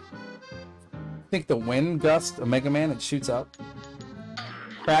Man. I think the wind gust of Mega Man, it shoots up.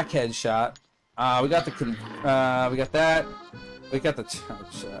 Crackhead shot. We got that. We got the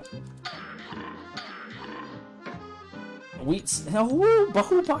charge shot.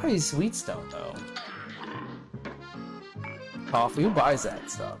 Who buys Wheatstone though? Coffee. Who buys that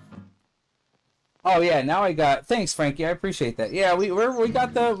stuff? Oh yeah, now I got. Thanks, Frankie. I appreciate that. Yeah, we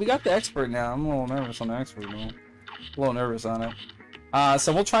got the expert now. I'm a little nervous on the expert now. A little nervous on it.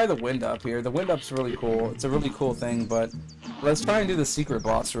 So we'll try the wind up here. The wind up's really cool. It's a really cool thing, but let's try and do the secret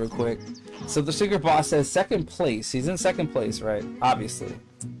boss real quick. So the secret boss says second place. He's in second place, right? Obviously.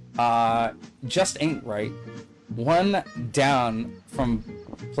 Just ain't right. One down from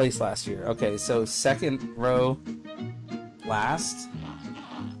place last year. Okay, so second row last.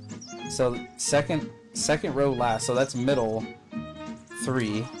 So second row last. So that's middle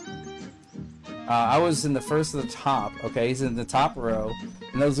 3. I was in the first of the top, okay? He's in the top row,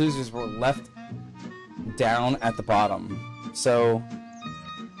 and those losers were left down at the bottom. So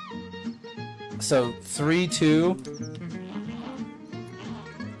 3, 2.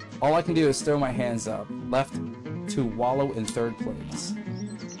 All I can do is throw my hands up. Left to wallow in third place.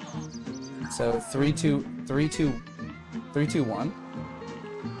 So 3, 2, 3, 2, 3, 2, 1.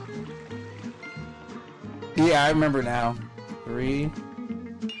 Yeah, I remember now. 3.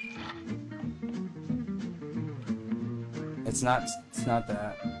 It's not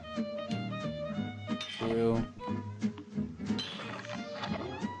that. 2.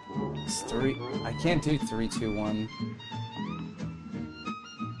 It's 3. I can't do 3, 2, 1.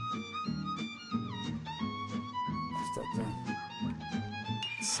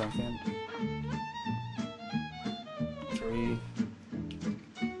 Second. 3,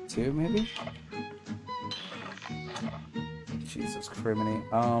 2, maybe? Jesus criminy.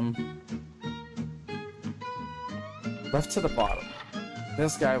 Left to the bottom.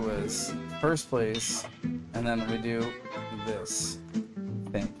 This guy was first place, and then we do this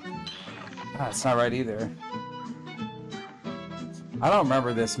thing. Ah, it's not right either. I don't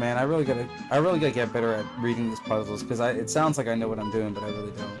remember this, man. I really gotta get better at reading these puzzles because it sounds like I know what I'm doing, but I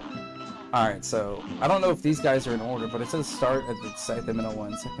really don't. All right, so I don't know if these guys are in order, but it says start at the middle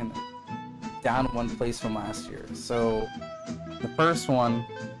one, second, down 1 place from last year. So the first one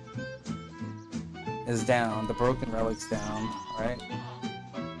is down. The broken relic's down, right?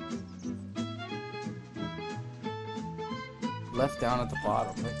 Left down at the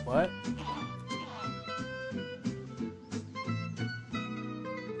bottom. Like what?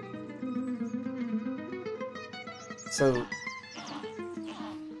 So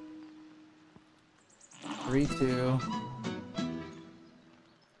 3, 2,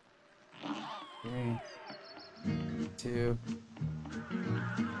 3, 2,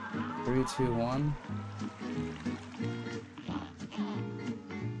 3, 2, 1.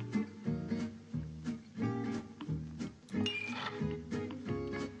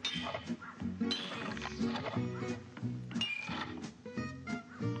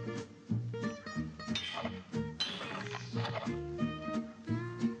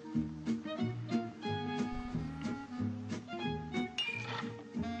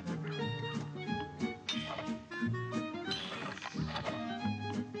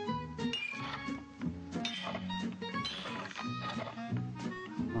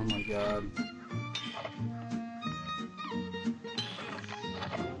 God.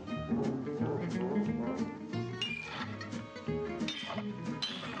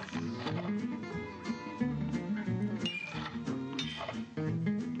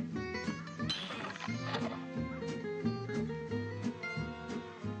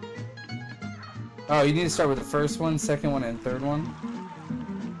 Oh, you need to start with the first one, second one, and third one?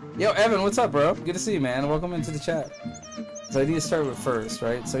 Yo, Evan, what's up, bro? Good to see you, man. Welcome into the chat. So I need to start with first,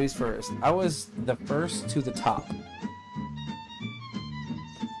 right? So he's first. I was the first to the top.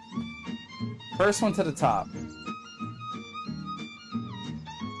 First one to the top.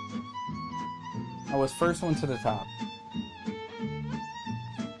 I was first one to the top.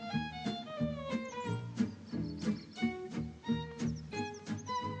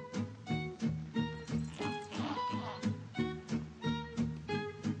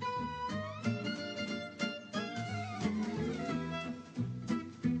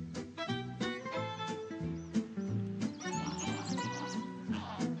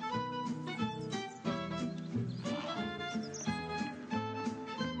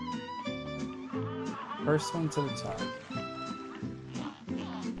 First one to the top.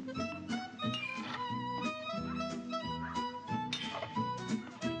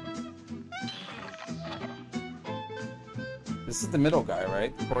 This is the middle guy,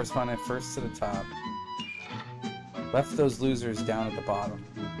 right? Corresponding first to the top. Left those losers down at the bottom.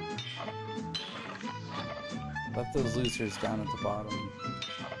 Left those losers down at the bottom.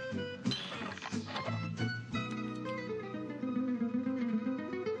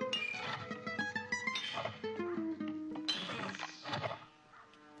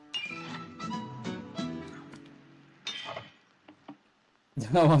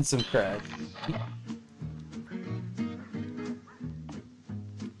 I want some crack.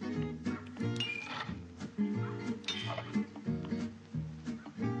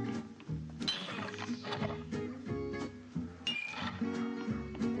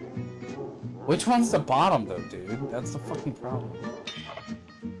 Which one's the bottom though, dude? That's the fucking problem.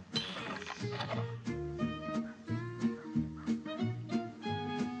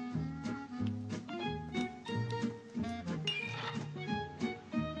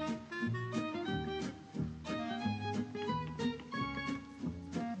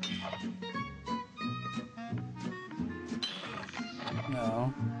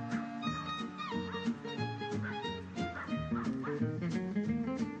 No.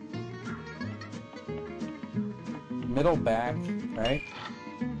 Middle back, right?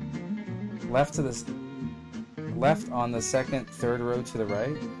 Left to this, left on the second, third row to the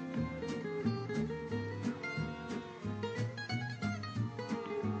right.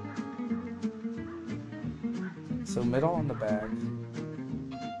 So middle on the back.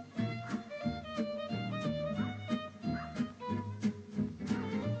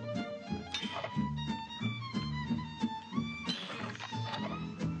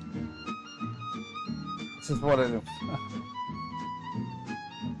 This is what I do.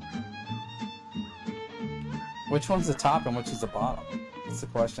 Which one's the top and which is the bottom? That's the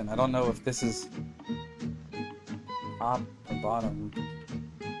question. I don't know if this is top or bottom.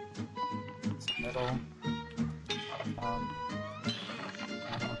 It's middle. Top.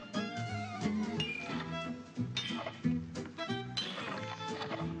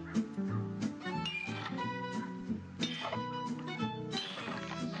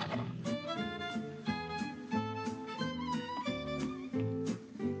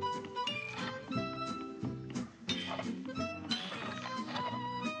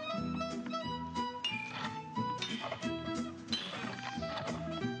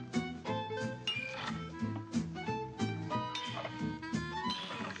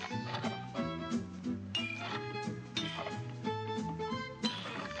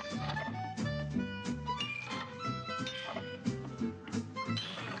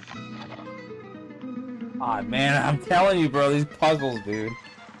 Ah, man, I'm telling you, bro, these puzzles, dude.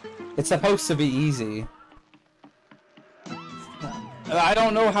 It's supposed to be easy. I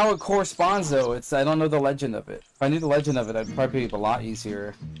don't know how it corresponds, though. I don't know the legend of it. If I knew the legend of it, I'd probably be a lot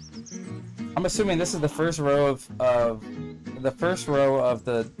easier. I'm assuming this is the first row of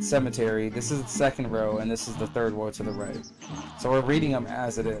the cemetery. This is the second row, and this is the third row to the right. So we're reading them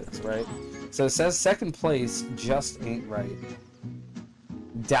as it is, right? So it says second place just ain't right.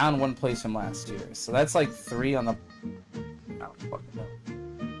 Down one place from last year. So that's like 3 on the... I don't fucking know.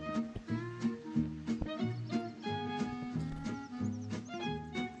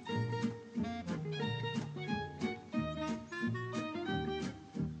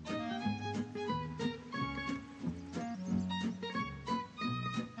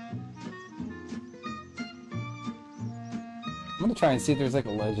 I'm gonna try and see if there's like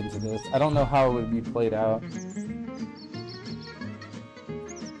a legend to this. I don't know how it would be played out.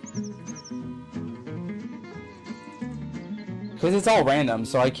 Because it's all random,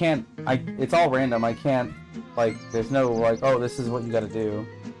 so I can't, it's all random, I can't, like, there's no, like, oh, this is what you gotta do.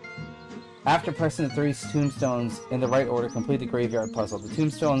 After pressing the 3 tombstones in the right order, complete the graveyard puzzle. The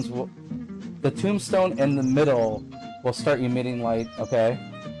tombstone in the middle will start emitting light, okay?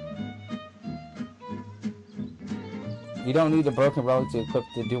 You don't need a broken relic to equip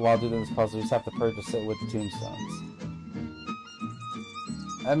to do while doing this puzzle, you just have to purchase it with the tombstones.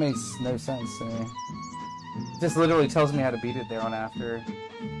 That makes no sense to me. Just literally tells me how to beat it there on after.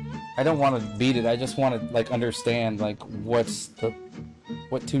 I don't want to beat it, I just want to, like, understand, like, what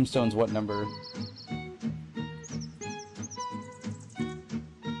tombstone's what number.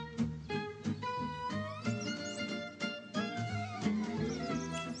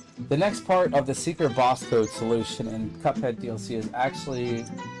 The next part of the secret boss code solution in Cuphead DLC is actually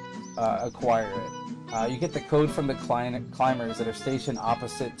acquire it. You get the code from the climbers that are stationed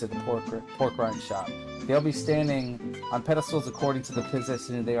opposite to the pork rind shop. They'll be standing on pedestals according to the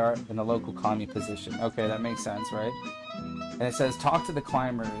position they are in the local commie position. Okay, that makes sense, right? And it says, talk to the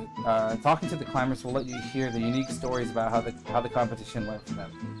climber. Talking to the climbers will let you hear the unique stories about how the competition went for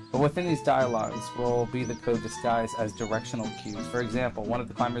them. But within these dialogues will be the code disguised as directional cues. For example, one of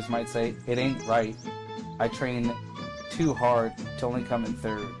the climbers might say, "It ain't right. I train too hard to only come in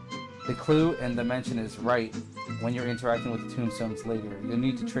third." The clue and the mention is right when you're interacting with the tombstones later. You'll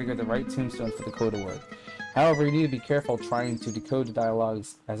need to trigger the right tombstone for the code to work. However, you need to be careful trying to decode the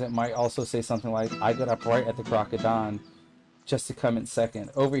dialogues, as it might also say something like, "I got up right at the crack of dawn just to come in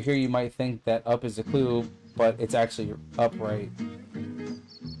second." Over here you might think that up is a clue, but it's actually upright.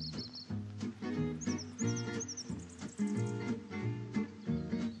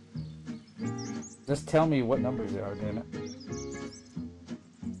 Just tell me what numbers they are, damn it.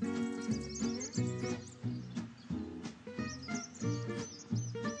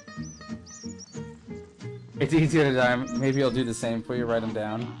 It's easier to die. Maybe I'll do the same for you, write them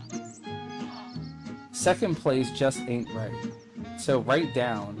down. Second place just ain't right. So write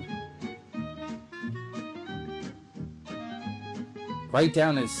down. Write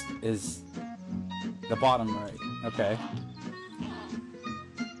down is the bottom right. Okay.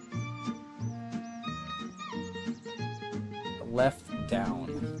 Left down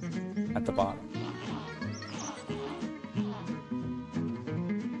at the bottom.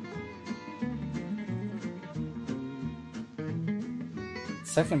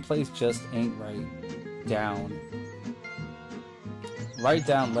 Second place just ain't right. Down. Right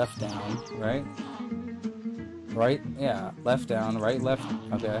down, left down, right? Right, yeah, left down, right, left,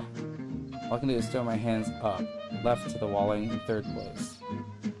 okay. All I can do is throw my hands up. Left to the wall in third place.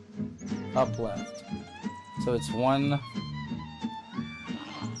 Up, left. So it's one.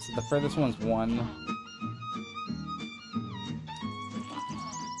 So the furthest one's 1.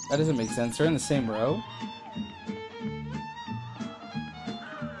 That doesn't make sense. They're in the same row?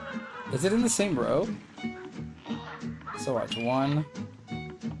 Is it in the same row? So watch, 1.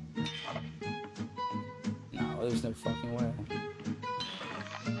 No, there's no fucking way.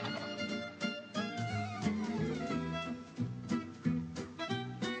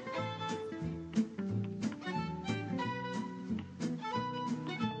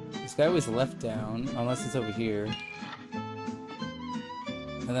 This guy was left down, unless it's over here.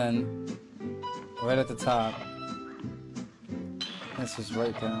 And then, right at the top, this is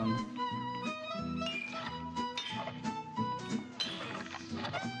right down.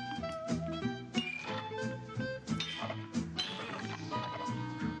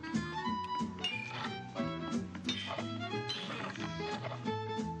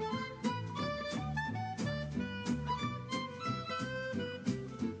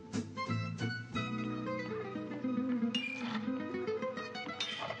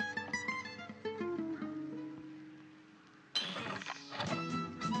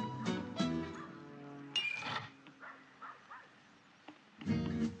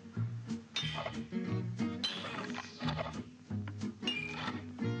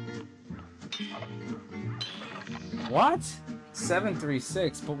 What?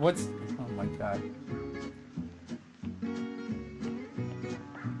 736, but what's... Oh my god.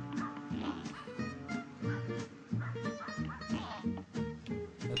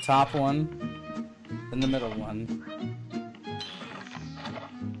 The top one, then the middle one.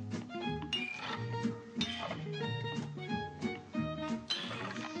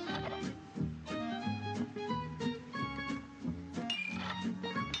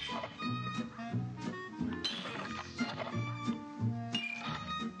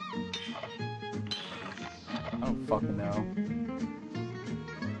 I don't fucking know.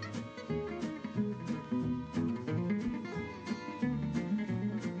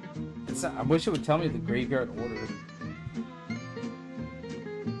 It's not, I wish it would tell me the graveyard order.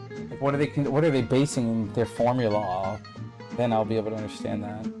 Like, what are they basing their formula off? Then I'll be able to understand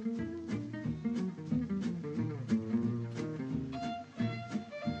that.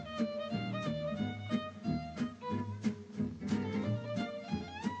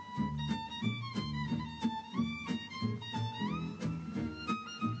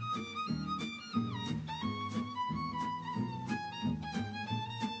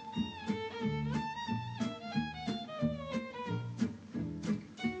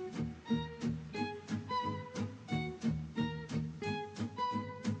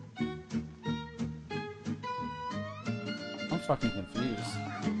 I'm fucking confused.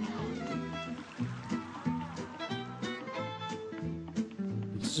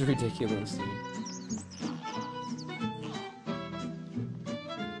 This is ridiculous, dude.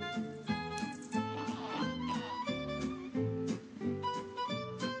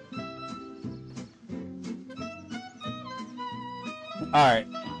 Alright.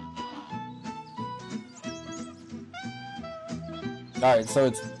 Alright, so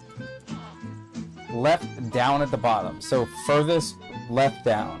it's left down at the bottom. So furthest left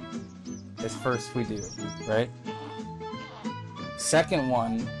down is first we do, right? Second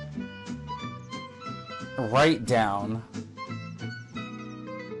one, right down.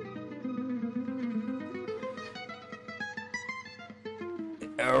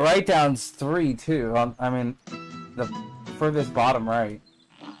 Right down's 3 too. I mean, the furthest bottom right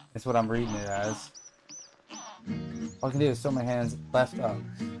is what I'm reading it as. All I can do is throw my hands left up.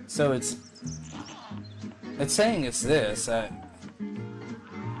 So it's saying it's this. You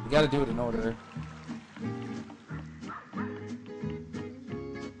gotta do it in order.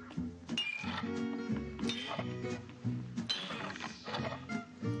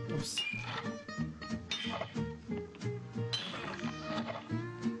 Oops.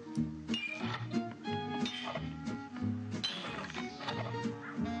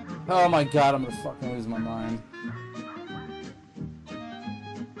 Oh my god, I'm gonna fucking lose my mind.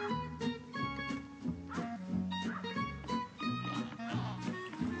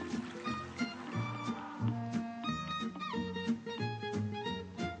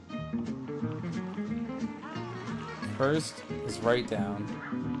 First is right down.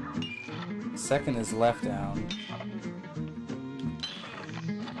 Second is left down.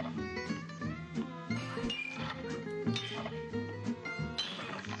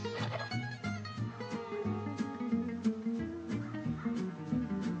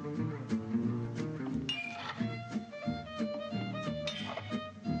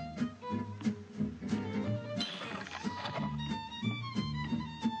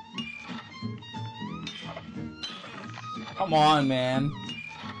 Come on, man.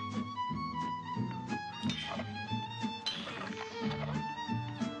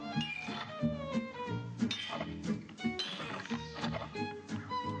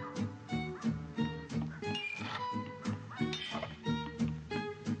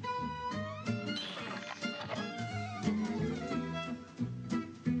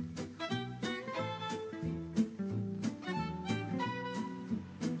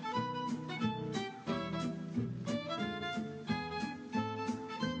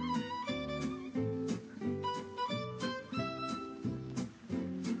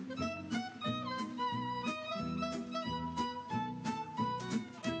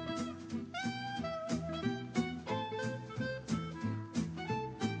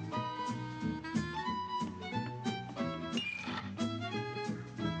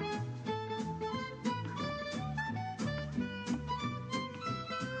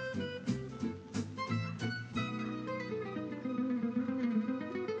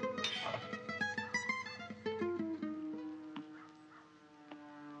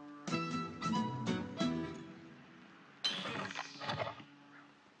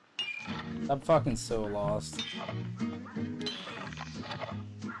 I'm fucking so lost.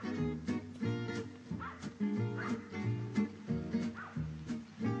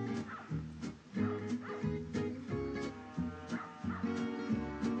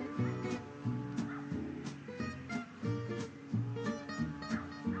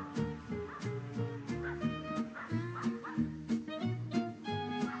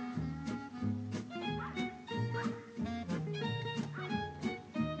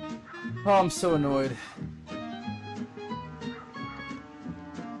 Oh, I'm so annoyed.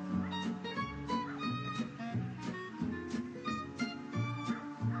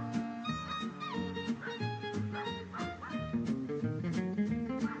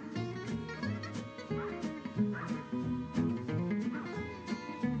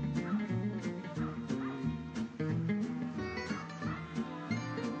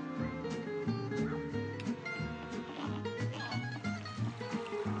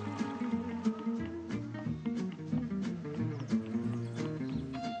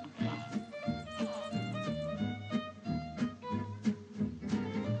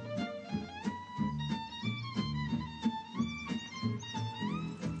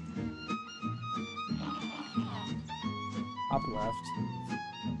 Top left.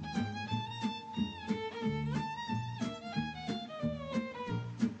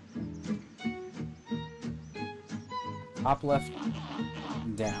 Top left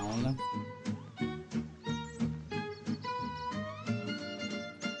down.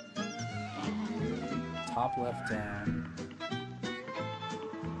 Top left down.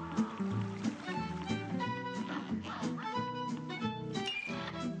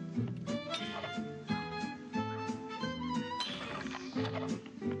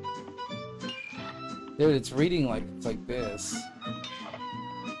 Dude, it's reading like this.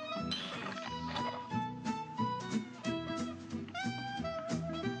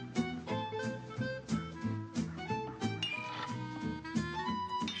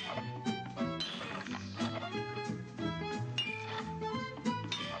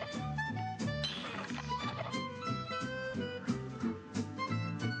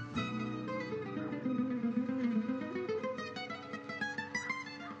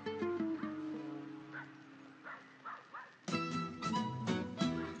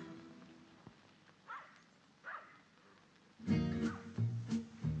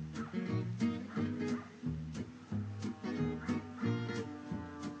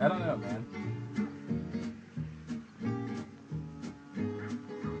 I don't know, man.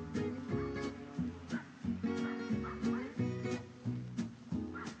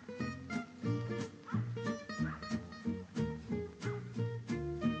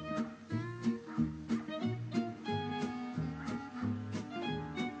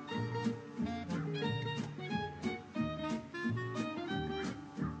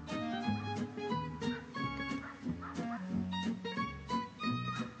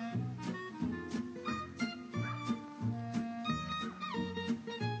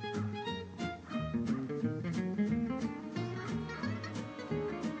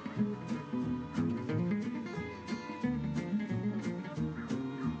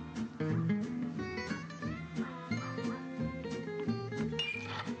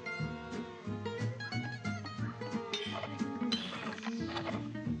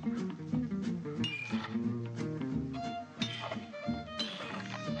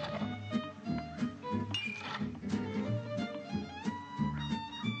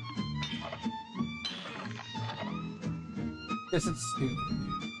 Guess it's stupid.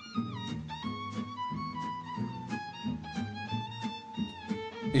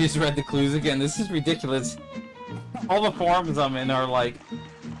 You just read the clues again. This is ridiculous. All the forums I'm in are like,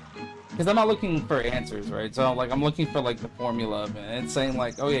 because I'm not looking for answers, right? So like I'm looking for like the formula of it. And it's saying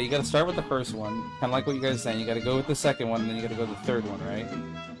like, oh yeah, you got to start with the first one, kind of like what you guys are saying. You got to go with the second one, and then you got to go to the third one, right?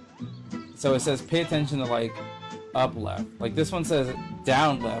 So it says pay attention to like up left. Like this one says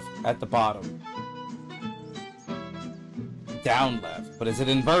down left at the bottom. Down left, but is it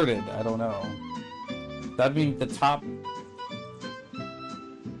inverted? I don't know. That'd be the top.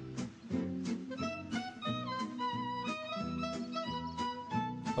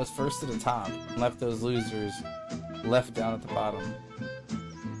 Was first to the top, left those losers, left down at the bottom.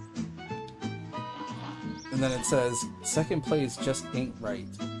 And then it says second place just ain't right.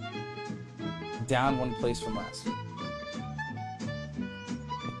 Down one place from last.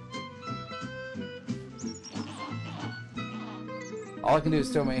 All I can do is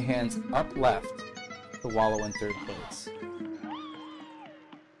throw my hands up left to wallow in third place.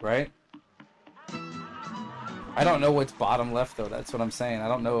 Right? I don't know what's bottom left though, that's what I'm saying. I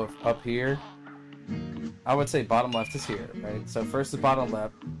don't know if up here. I would say bottom left is here, right? So first is bottom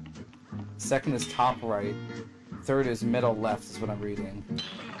left, second is top right, third is middle left is what I'm reading.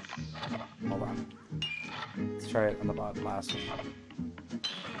 Hold on. Let's try it on the bottom last one.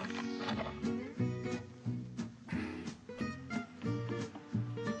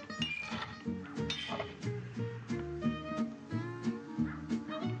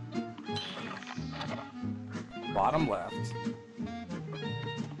 Bottom left,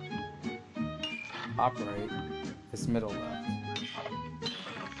 top right is middle left.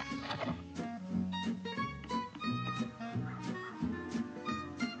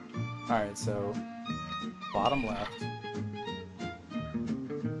 Alright, so bottom left.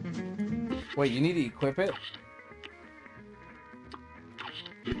 Wait, you need to equip it?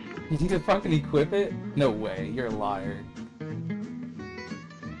 You need to fucking equip it? No way, you're a liar.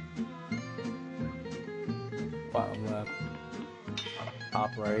 Bottom left,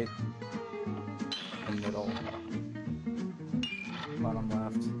 top right, and middle. Bottom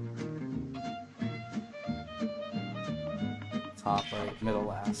left, top right, middle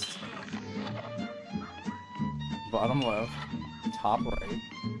last. Bottom left, top right,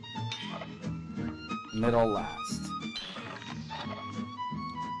 middle last.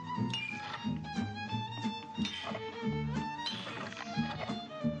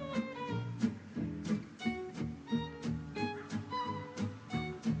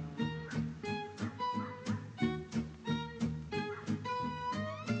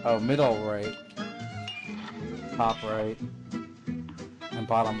 Oh, middle right, top right, and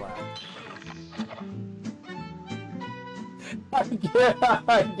bottom left.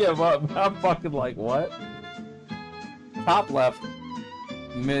 I give up. I'm fucking like, what? Top left,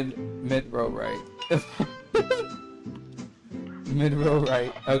 mid row right. Mid row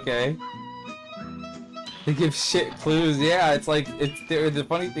right, okay. They give shit clues. Yeah, it's like, the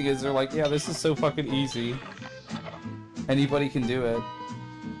funny thing is they're like, yeah, this is so fucking easy. Anybody can do it.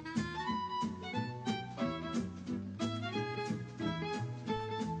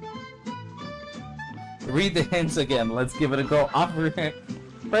 Read the hints again. Let's give it a go.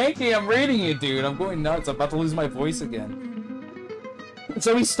 Frankie, I'm reading you, dude. I'm going nuts. I'm about to lose my voice again.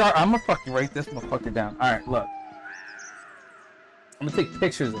 So we start. I'm gonna fucking write this motherfucker down. Alright, look. I'm gonna take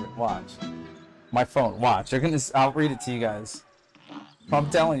pictures of it. Watch. My phone. Watch. They're gonna. I'll read it to you guys. I'm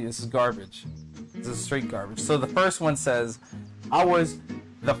telling you, this is garbage. This is straight garbage. So the first one says, I was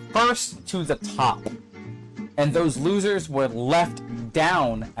the first to the top, and those losers were left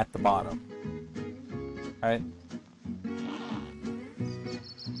down at the bottom. Alright?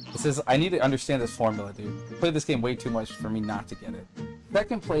 It says, I need to understand this formula, dude. I played this game way too much for me not to get it.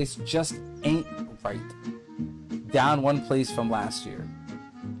 Second place just ain't right. Down one place from last year.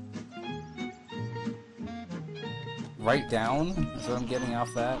 Right down is what I'm getting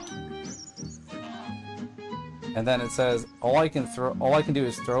off that. And then it says, all I can do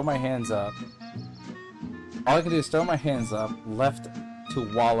is throw my hands up. All I can do is throw my hands up, left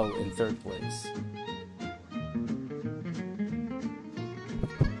to wallow in third place.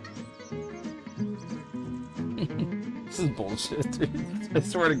 This is bullshit, dude. I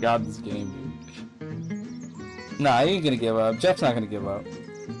swear to God, this game, dude. Nah, I ain't gonna give up. Jeff's not gonna give up.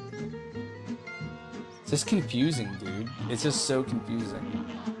 It's just confusing, dude. It's just so confusing.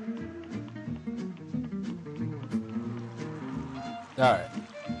 Alright.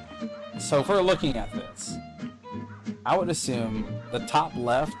 So if we're looking at this, I would assume the top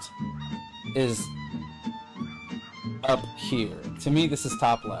left is up here. To me, this is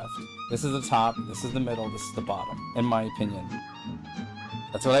top left. This is the top, this is the middle, this is the bottom, in my opinion.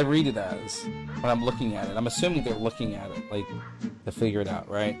 That's what I read it as when I'm looking at it. I'm assuming they're looking at it, like, to figure it out,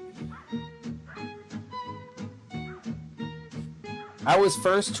 right? I was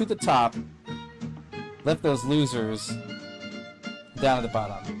first to the top, left those losers down at the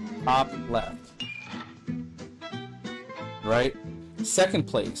bottom. Top left. Right? Second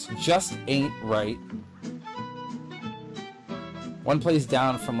place, just ain't right. One place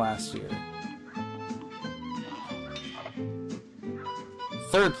down from last year.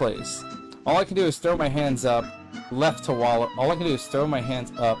 Third place. All I can do is throw my hands up, left to wallow. All I can do is throw my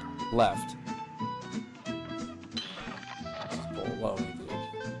hands up, left. Whoa, dude.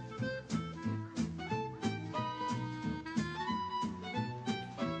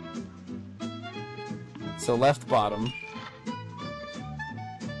 So left bottom.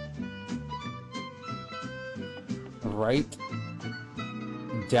 Right.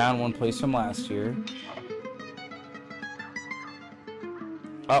 Down one place from last year.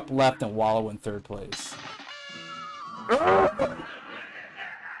 Up left and wallow in third place.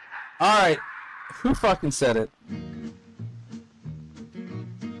 Alright. Who fucking said it?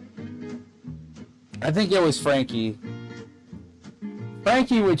 I think it was Frankie.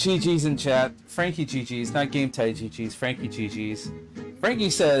 Frankie with GG's in chat. Frankie GG's, not game tight GG's. Frankie GG's. Frankie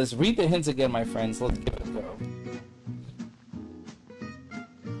says, read the hints again, my friends. Let's give it a go.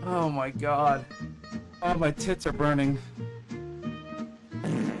 Oh my god. Oh, my tits are burning.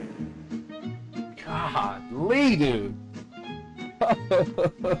 Golly, dude.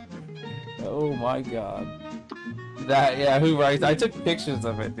 Oh my god. That, yeah, who writes? I took pictures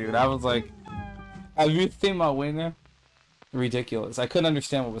of it, dude. I was like, have you seen my winner? Ridiculous. I couldn't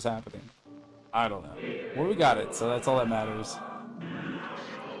understand what was happening. I don't know. Well, we got it, so that's all that matters.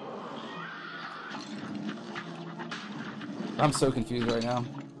 I'm so confused right now.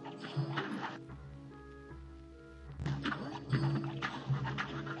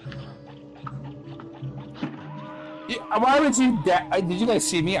 Why would you... Did you guys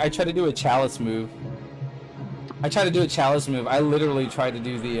see me? I tried to do a chalice move. I literally tried to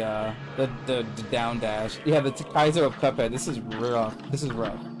do the down dash. Yeah, the Kaiser of Cuphead. This is rough. This is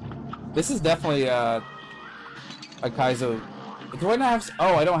rough. This is definitely a Kaiser. Do I not have...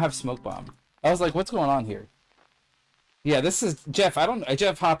 Oh, I don't have Smoke Bomb. I was like, what's going on here? Yeah, this is... Jeff,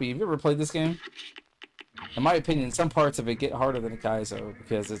 Jeff Hoppy, have you ever played this game? In my opinion, some parts of it get harder than a Kaizo,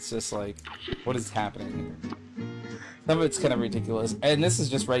 because it's just like, what is happening here? Some of it's kind of ridiculous, and this is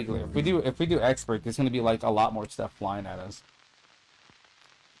just regular. If we do expert, there's going to be like a lot more stuff flying at us.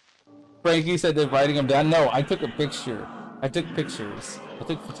 Frankie said they're writing them down. No, I took a picture. I took pictures. I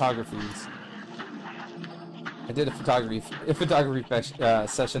took photographies. I did a photography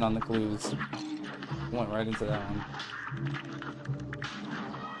session on the clues. Went right into that one.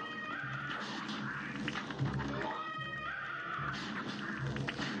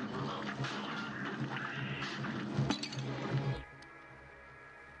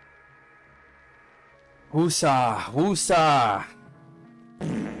 Woosah! Woosah!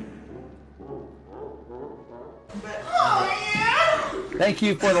 Thank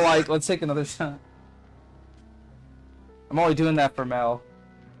you for the like. Let's take another shot. I'm only doing that for Mel.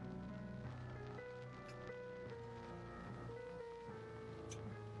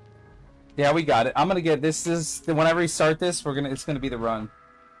 Yeah, we got it. I'm gonna get this. Is whenever we start this, it's gonna be the run.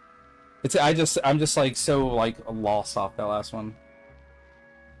 I'm just like so like lost off that last one.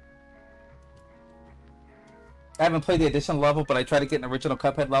 I haven't played the additional level, but I tried to get in original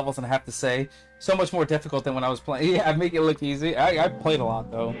Cuphead levels, and I have to say, so much more difficult than when I was playing. Yeah, I make it look easy. I played a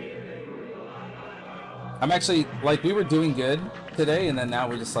lot, though. I'm actually, like, we were doing good today, and then now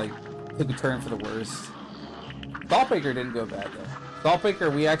we just, like, took a turn for the worst. Saltbaker didn't go bad, though.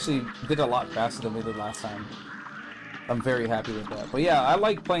 Saltbaker, we actually did a lot faster than we did last time. I'm very happy with that. But yeah, I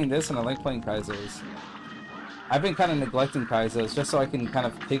like playing this, and I like playing Kaizos. I've been kind of neglecting Kaizos, just so I can kind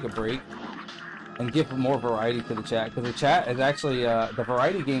of take a break and give more variety to the chat, because the chat is actually, the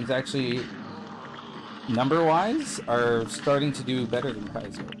variety games actually, number-wise, are starting to do better than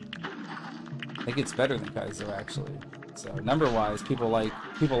Kaizo. I think it's better than Kaizo, actually. So, number-wise, people like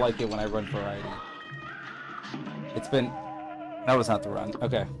it when I run variety. It's been... That was not the run.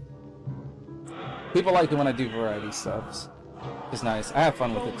 Okay. People like it when I do variety stuff. It's nice. I have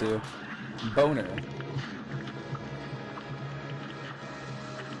fun with it, too. Boner.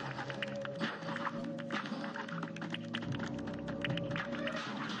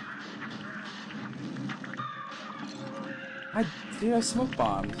 Dude, I smoke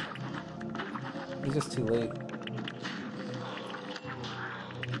bombed. It's just too late.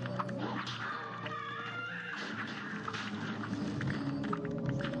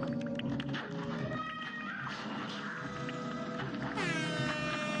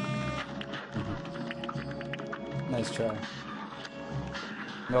 Nice try.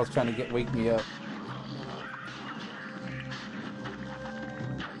 Mel's trying to wake me up.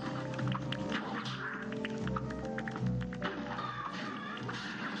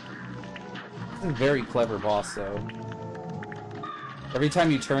 This is a very clever boss, though. Every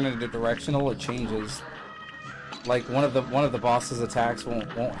time you turn it into directional, it changes. Like one of the boss's attacks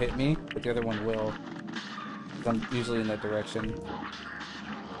won't hit me, but the other one will. 'Cause I'm usually in that direction.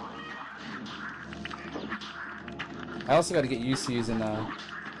 I also got to get used to using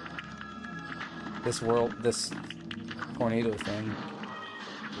this tornado thing.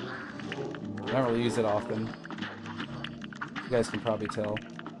 I don't really use it often. You guys can probably tell.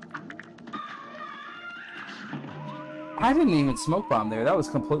 I didn't even smoke bomb there. That was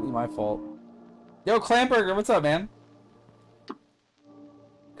completely my fault. Yo, Clamburger, what's up, man?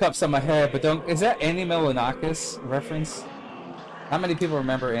 Cups on my head, but don't... Is that Annie Milonakis reference? How many people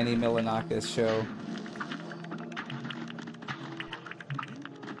remember Annie Milonakis show?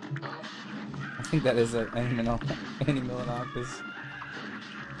 I think that is Annie Milonakis.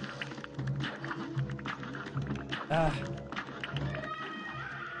 Ah.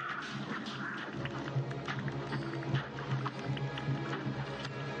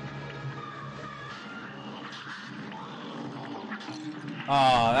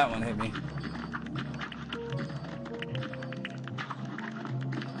 Oh, that one hit me.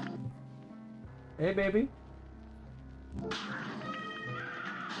 Hey, baby.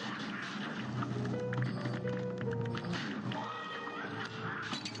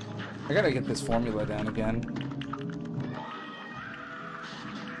 I gotta get this formula down again.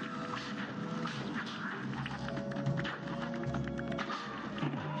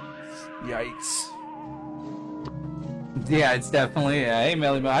 Yikes. Yeah, it's definitely, hey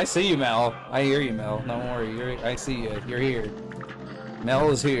Mel, I see you, Mel. I hear you, Mel. Don't worry, I see you. You're here.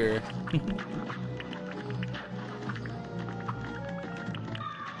 Mel is here.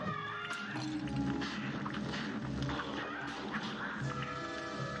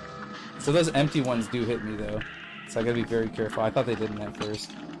 So those empty ones do hit me, though. So I gotta be very careful. I thought they didn't at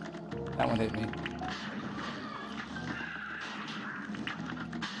first. That one hit me.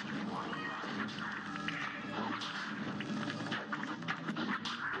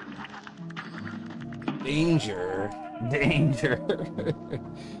 Danger. Danger.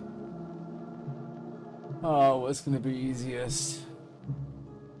 Oh, what's gonna be easiest?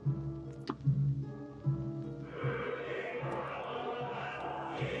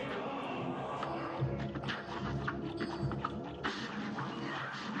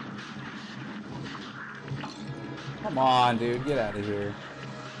 Come on, dude. Get out of here.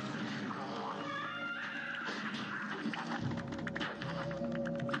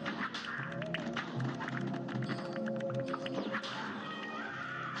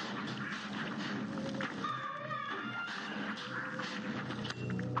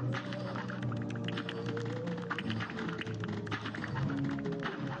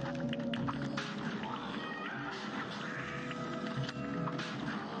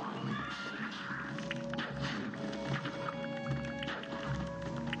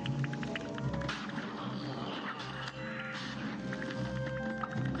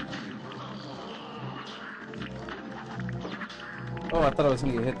 Oh, I thought I was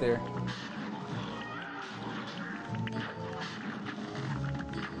gonna get hit there.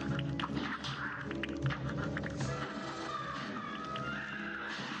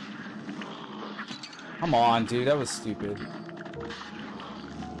 Come on, dude. That was stupid.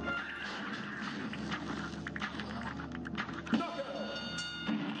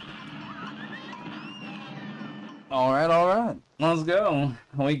 All right. Let's go.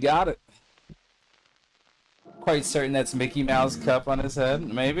 We got it. Quite certain that's Mickey Mouse cup on his head.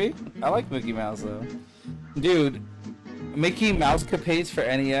 Maybe. I like Mickey Mouse though. Dude, Mickey Mouse capades for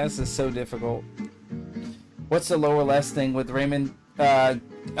NES is so difficult. What's the lower left thing with Raymond? Oh,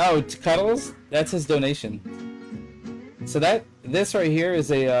 Cuddles? That's his donation. So this right here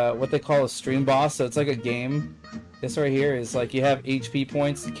is a what they call a stream boss. So it's like a game. This right here is like you have HP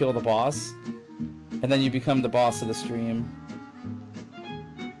points to kill the boss, and then you become the boss of the stream.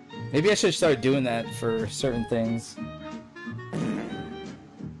 Maybe I should start doing that for certain things.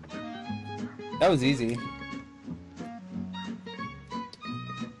 That was easy.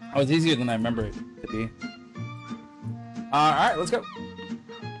 That was easier than I remember it to be. Alright, let's go.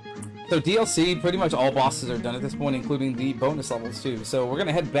 So DLC, pretty much all bosses are done at this point, including the bonus levels too. So we're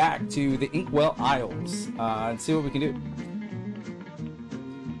gonna head back to the Inkwell Isles and see what we can do.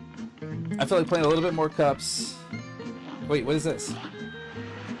 I feel like playing a little bit more cups. Wait, what is this?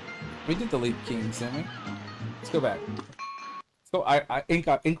 We did the Leap Kings, didn't we? Let's go back. Let's go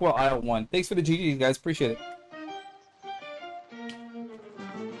Inkwell Isle 1. Thanks for the GGs, guys. Appreciate it.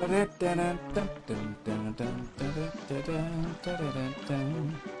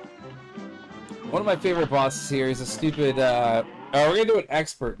 One of my favorite bosses here is a stupid, oh, we're gonna do an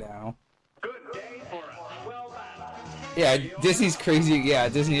expert now. Good day for a swell battle. Yeah, Disney's crazy. Yeah,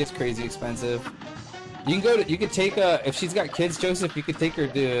 Disney is crazy expensive. You can go to, you could take if she's got kids, Joseph, you could take her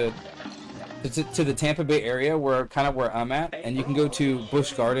to the Tampa Bay area, where I'm at, and you can go to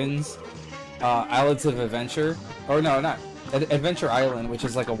Busch Gardens, Islands of Adventure, or no, not Adventure Island, which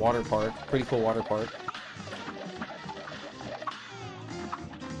is like a water park, pretty cool water park.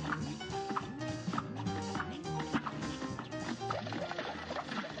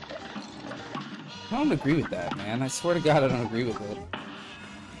 I don't agree with that, man. I swear to God, I don't agree with it.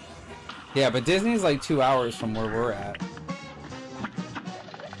 Yeah, but Disney's like 2 hours from where we're at.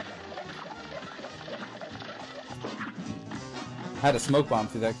 I had a smoke bomb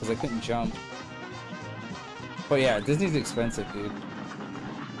through that because I couldn't jump. But yeah, Disney's expensive, dude.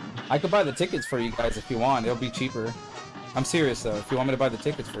 I could buy the tickets for you guys if you want. It'll be cheaper. I'm serious though. If you want me to buy the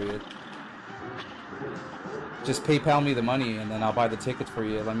tickets for you, just PayPal me the money and then I'll buy the tickets for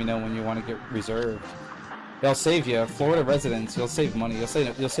you. Let me know when you want to get reserved. They'll save you. Florida residents, you'll save money. You'll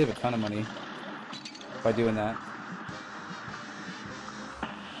save a ton of money by doing that.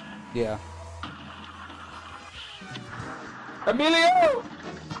 Yeah. Emilio!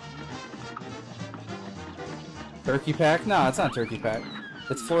 Turkey pack? No, it's not turkey pack.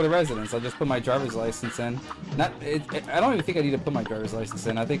 It's Florida residents. I'll just put my driver's license in. I don't even think I need to put my driver's license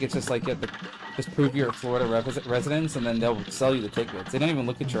in. I think it's just like you have to just prove you're a Florida residents, and then they'll sell you the tickets. They don't even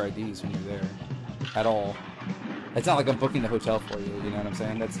look at your IDs when you're there. At all. It's not like I'm booking the hotel for you, you know what I'm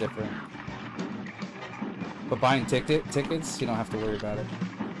saying? That's different. But buying tickets, you don't have to worry about it.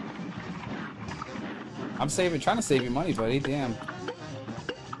 I'm trying to save you money, buddy. Damn.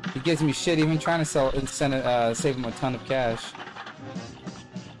 He gives me shit even trying to save him a ton of cash.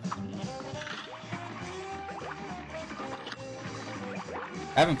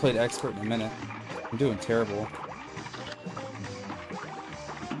 I haven't played Expert in a minute. I'm doing terrible.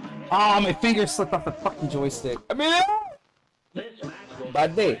 Oh, my finger slipped off the fucking joystick. I mean,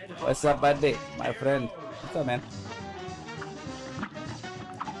 bad day. What's up, bad day, my friend? What's up, man?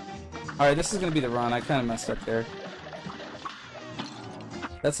 Alright, this is gonna be the run. I kind of messed up there.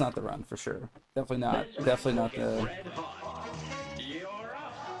 That's not the run for sure. Definitely not. Definitely not the...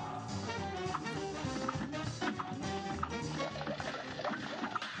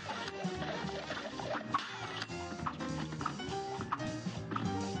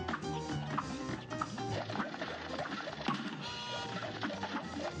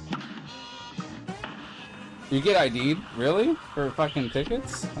 You get ID'd? Really? For fucking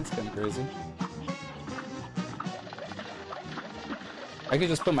tickets? That's kind of crazy. I could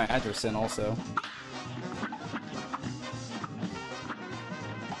just put my address in also.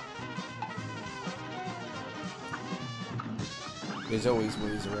 There's always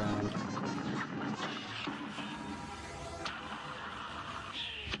ways around.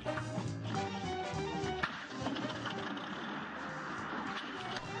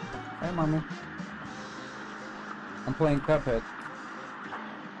 Hey, mommy. I'm playing Cuphead.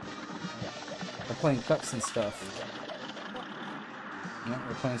 I'm playing cups and stuff. Yeah,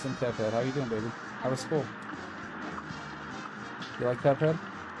 we're playing some Cuphead. How you doing, baby? How was school? You like Cuphead?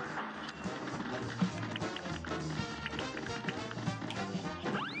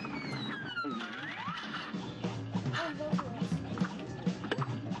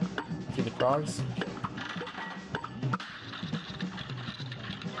 See the frogs?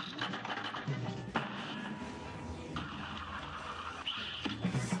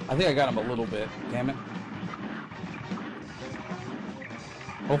 I think I got him a little bit. Damn it.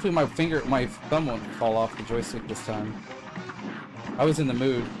 Hopefully my thumb won't fall off the joystick this time. I was in the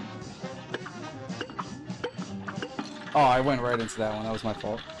mood. Oh, I went right into that one. That was my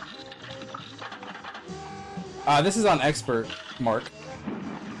fault. This is on expert, Mark.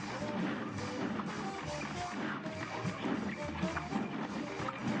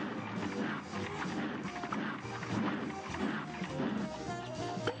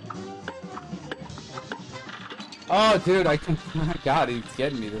 Oh, dude, God, he's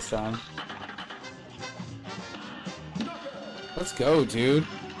getting me this time. Let's go, dude.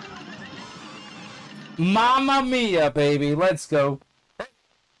 Mamma mia, baby. Let's go.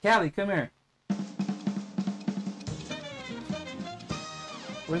 Callie, come here.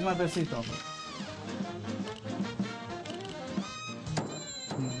 Where's my besito?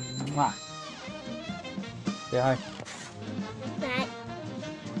 Mwah. Say hi. Hi.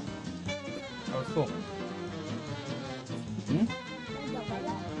 That was cool. Hmm?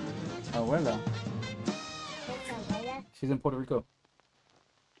 Abuela. She's in Puerto Rico.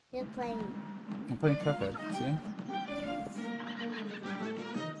 You're playing. I'm playing Cuphead. See?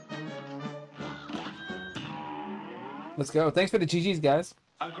 Let's go. Thanks for the GGs, guys.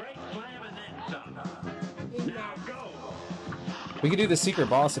 A great slam and then some. Now go. We could do the secret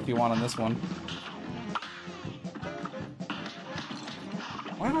boss if you want on this one.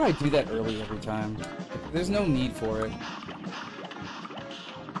 Why do I do that early every time? There's no need for it.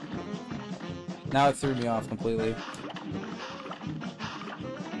 Now it threw me off completely.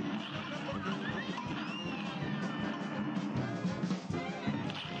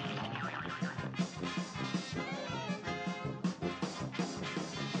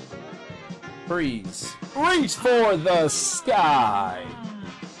 Freeze. Reach for the sky!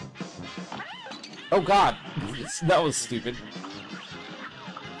 Oh god! That was stupid.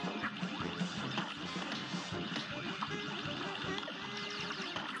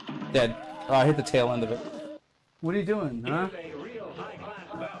 Dead. Oh, I hit the tail end of it. What are you doing, huh? Here's a real high-class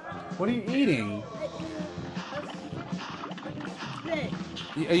bout. What are you eating?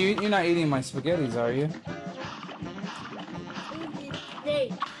 You're not eating my spaghettis, are you?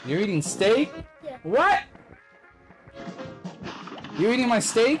 You're eating steak? Yeah. What? You're eating my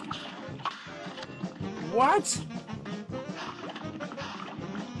steak? What?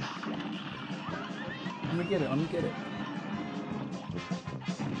 Let me get it. Let me get it.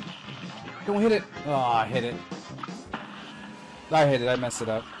 Don't hit it. Oh, I hit it. I hit it. I messed it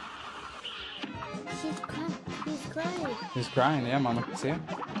up. She's crying. He's crying. He's crying. Yeah, mama. See him?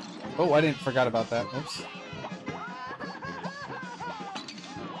 Oh, I didn't forgot about that. Oops.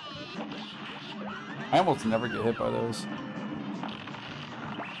 I almost never get hit by those.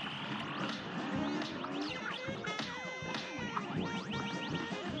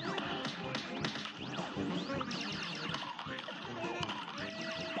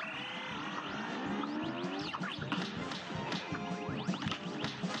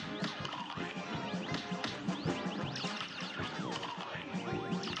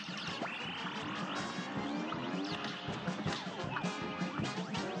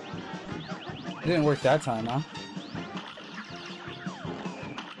 It didn't work that time, huh?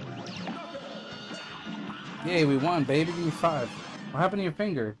 Yay, we won, baby. Give me 5. What happened to your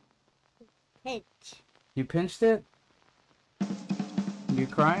finger? Pinch. You pinched it? You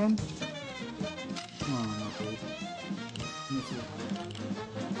crying? Oh, no, baby. Let me see.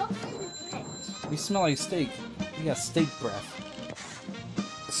 Don't say the pinch. You smell like steak. You got steak breath.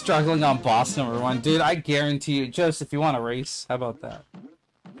 Struggling on boss number 1. Dude, I guarantee you. Joseph, you want to race? How about that?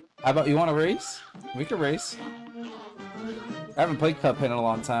 How about you want to race? We could race. I haven't played Cuphead in a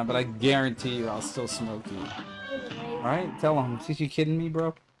long time, but I guarantee you I'll still smoke you. Alright, tell him. Is you kidding me,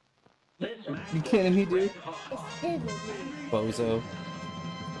 bro? You kidding me, dude? Bozo.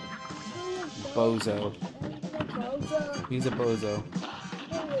 Bozo. He's a bozo.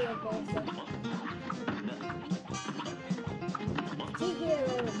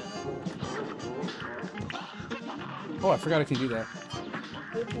 Oh, I forgot I can do that.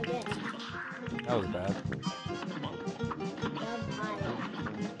 That was bad.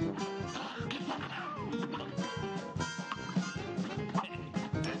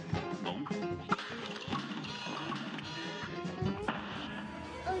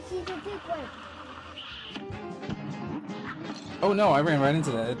 Oh no, I ran right into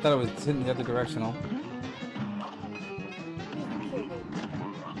that. I thought I was hitting the other directional.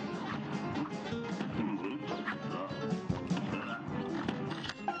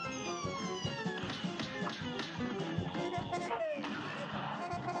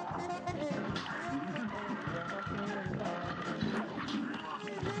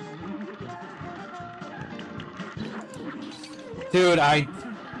 Dude, I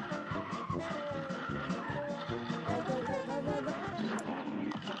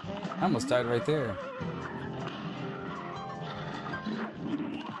almost died right there.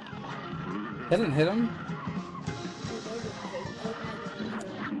 That didn't hit him?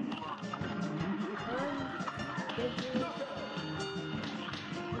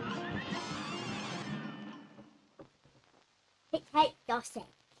 Hey, gossip.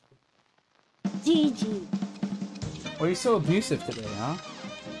 GG. Why are you so abusive today, huh?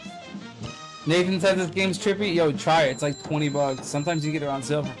 Nathan said this game's trippy. Yo, try it. It's like 20 bucks. Sometimes you get it on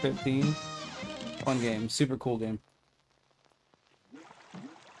sale for 15. Fun game. Super cool game.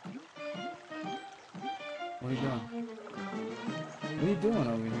 What are you doing? What are you doing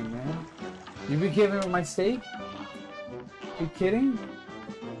over here, man? You be giving me my steak? You kidding?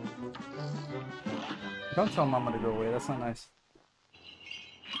 Don't tell Mama to go away. That's not nice.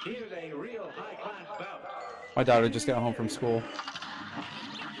 Here's a real high-class bout. My daughter just got home from school.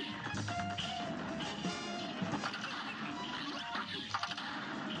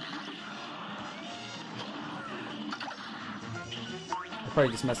 I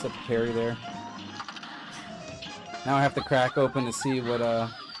probably just messed up the carry there. Now I have to crack open to see what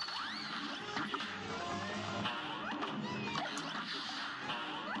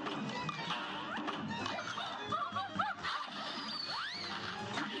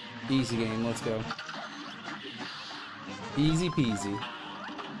easy game, let's go. Easy peasy.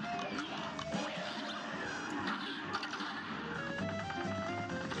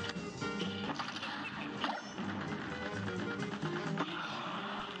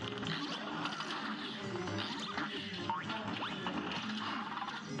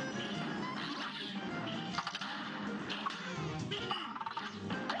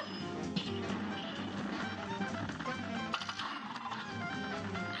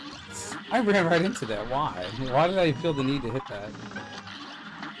 I ran right into that. Why? Why did I feel the need to hit that?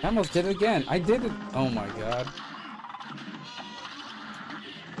 I almost did it again. I did it. Oh my god.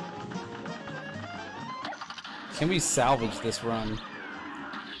 Can we salvage this run?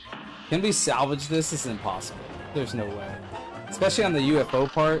 Can we salvage this? This is impossible. There's no way. Especially on the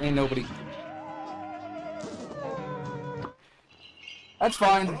UFO part, ain't nobody... That's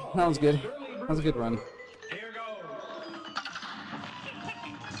fine. That was good. That was a good run. Here goes.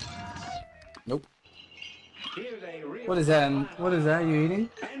 Nope. Here's a real What is that? What is that you eating?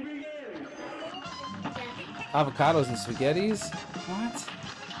 and begin. Avocados and spaghettis? What?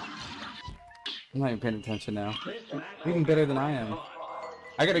 I'm not even paying attention now. This match You're even better than I am.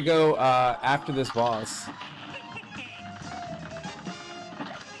 I gotta go after this boss.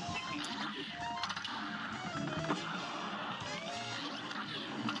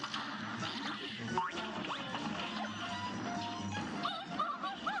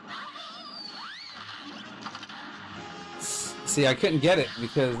 See, I couldn't get it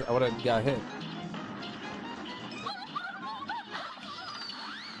because I would have got hit.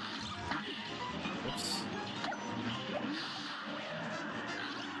 Oops.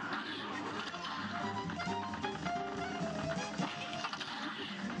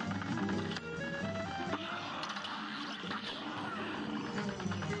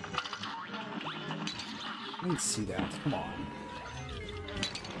 I didn't see that. Come on.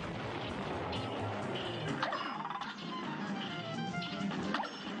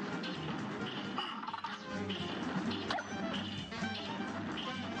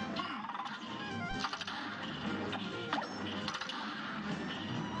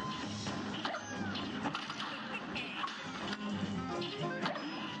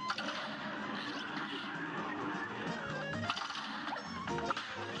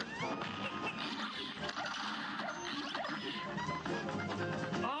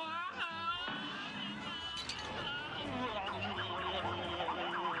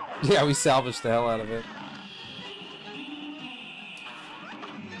 Yeah, we salvaged the hell out of it.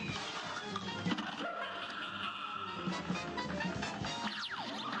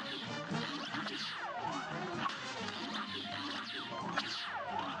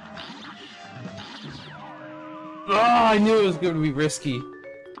 Oh, I knew it was going to be risky.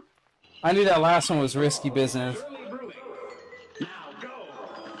 I knew that last one was risky business. Early brewing. Now go.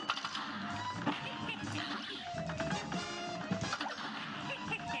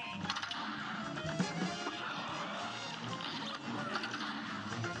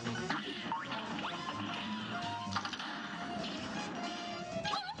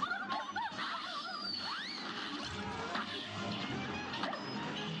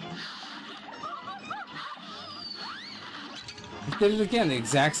 They did it again, the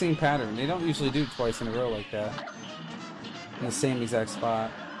exact same pattern. They don't usually do it twice in a row like that. In the same exact spot.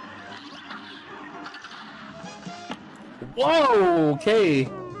 Whoa! Okay.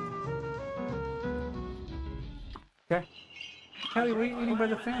 Okay. Kelly, what are you eating by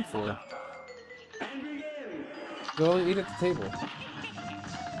the fan for? And begin. Go eat at the table.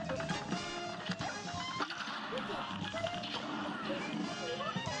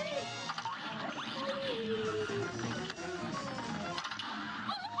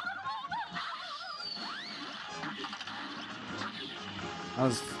 I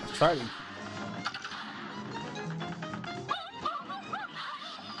tried it.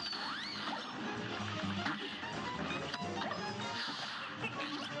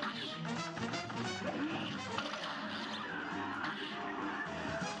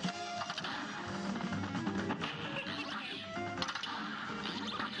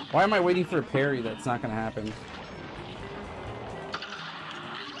 Why am I waiting for a parry that's not gonna happen?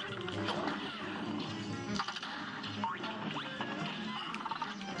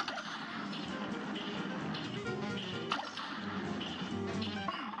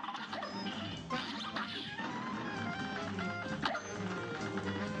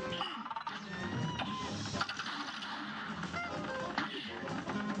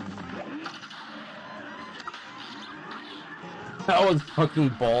 That was fucking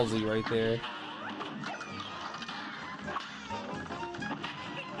ballsy right there.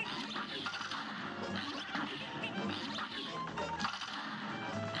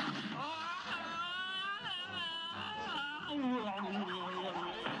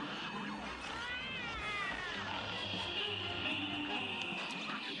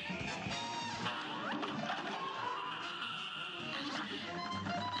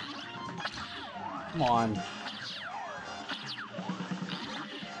 Come on.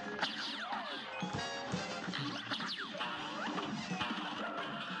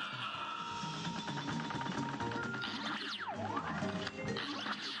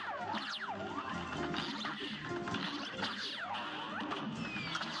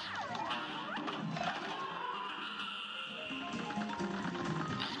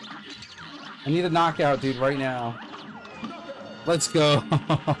 I need a knockout, dude, right now. Let's go.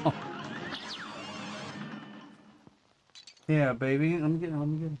 Yeah, baby. Let me get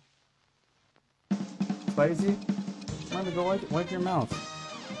it. Spicy? Mama, go wipe your mouth.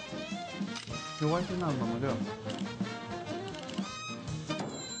 Go wipe your mouth, Mama, go.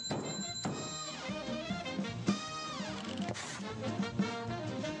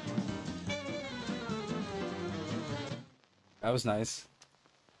 That was nice.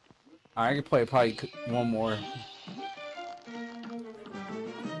 Alright, I can play probably one more.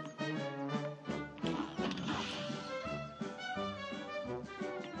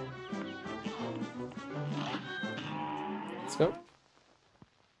 Let's go.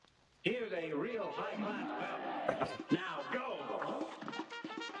 Here's a real high-class belt. Now go.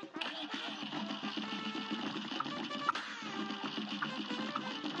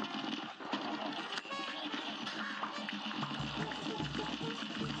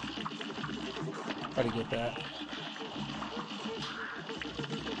 Try to get that.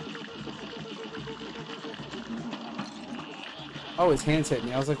 Oh, his hands hit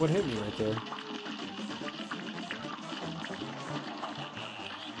me. I was like, what hit me right there?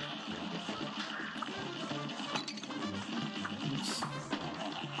 Oops.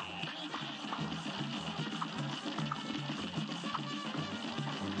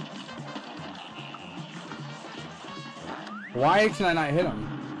 Why can I not hit him?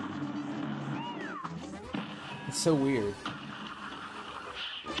 It's so weird.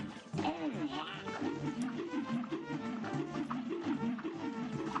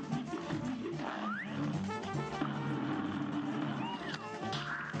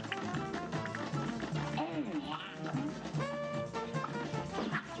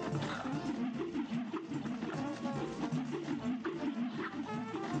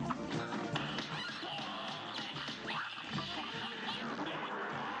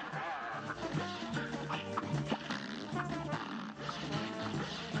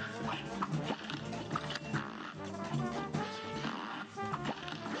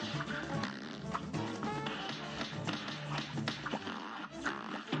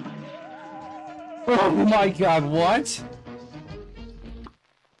 Oh my god, what?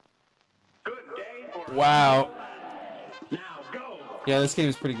 Good day for Wow. now go. Yeah, this game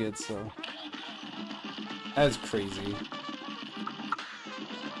is pretty good, so. That is crazy.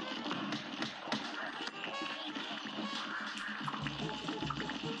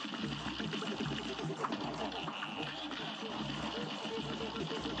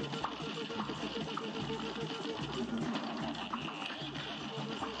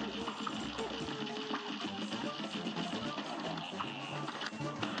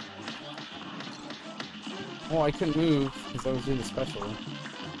 Oh, I couldn't move because I was doing the special.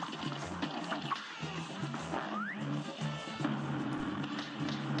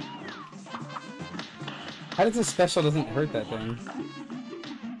 How does this special doesn't hurt that thing?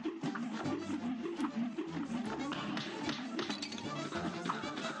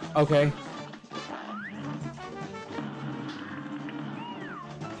 Okay.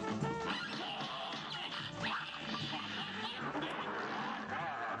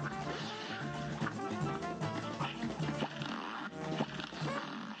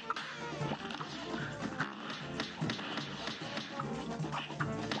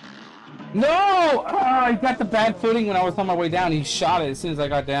 No! I got the bad footing when I was on my way down. He shot it as soon as I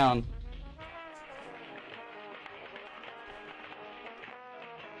got down.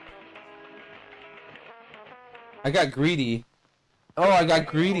 I got greedy. Oh, I got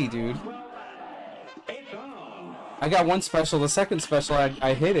greedy, dude. It's on. I got one special. The second special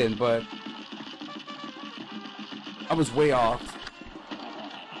I hit it, but I was way off.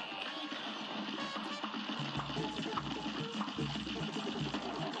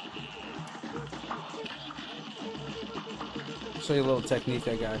 Show you a little technique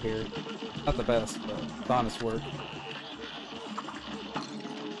I got here. Not the best, but it's honest work.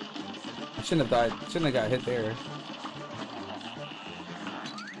 I shouldn't have died. Shouldn't have got hit there.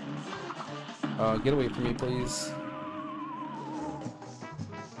 Get away from me, please.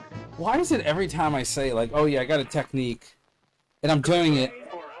 Why is it every time I say, like, oh yeah, I got a technique, and I'm doing it,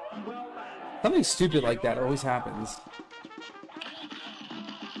 something stupid like that always happens.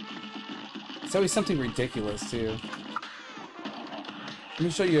 It's always something ridiculous, too. Let me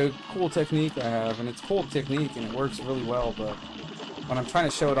show you a cool technique I have, and it's cool technique, and it works really well, but when I'm trying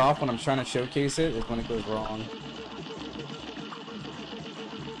to show it off, when I'm trying to showcase it, is when it goes wrong.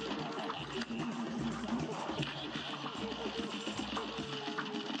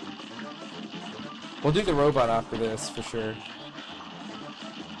 We'll do the robot after this, for sure.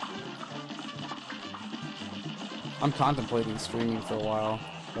 I'm contemplating streaming for a while,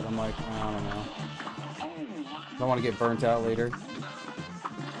 but I'm like, I don't know. Don't want to get burnt out later.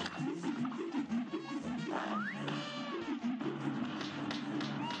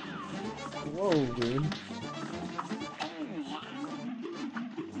 Whoa, dude.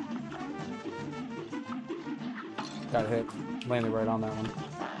 Got hit. Landed right on that one.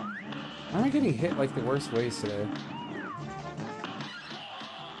 Why am I getting hit like the worst ways today?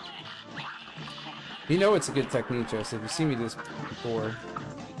 You know it's a good technique, Joseph. You've seen me do this before.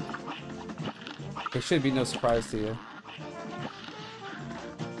 It should be no surprise to you.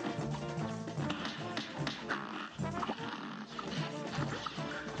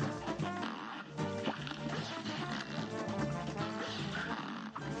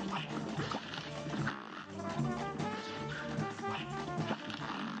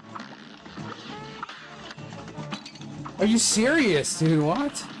 Are you serious, dude?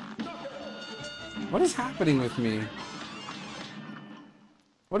 What? What is happening with me?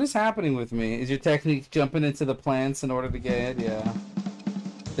 What is happening with me? Is your technique jumping into the plants in order to get it? Yeah.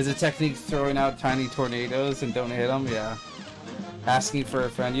 Is the technique throwing out tiny tornadoes and don't hit them? Yeah. Asking for a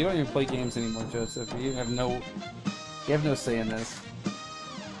friend. You don't even play games anymore, Joseph. You have no say in this.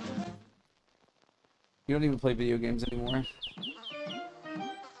 You don't even play video games anymore.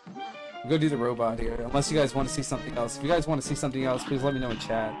 Go do the robot here, unless you guys want to see something else. If you guys want to see something else, please let me know in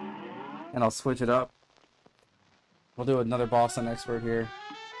chat, and I'll switch it up. We'll do another boss on expert here.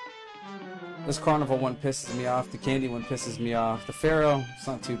 This carnival one pisses me off. The candy one pisses me off. The pharaoh, it's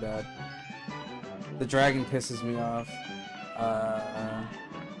not too bad. The dragon pisses me off. A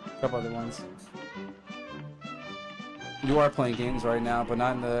couple other ones. You are playing games right now, but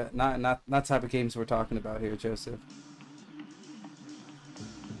not in the not type of games we're talking about here, Joseph.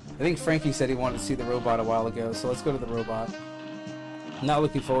 I think Frankie said he wanted to see the robot a while ago, so let's go to the robot. I'm not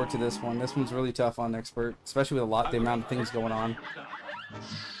looking forward to this one. This one's really tough on expert, especially with the amount of things going on.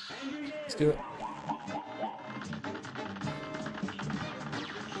 Let's do it.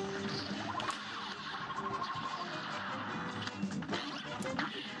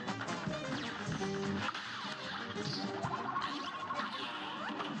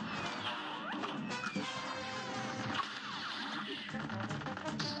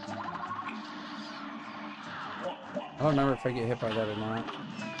 I don't remember if I get hit by that or not.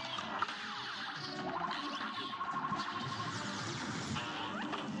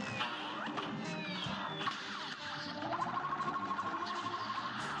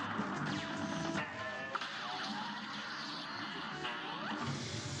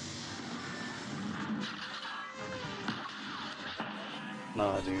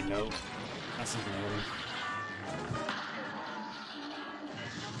 Nah, dude, no. That's not gonna work.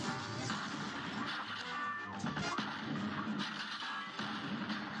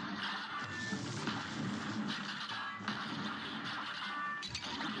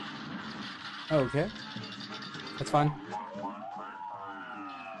 Okay. That's fine.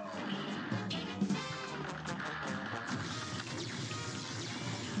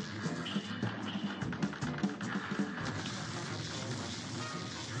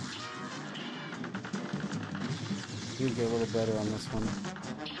 You can get a little better on this one.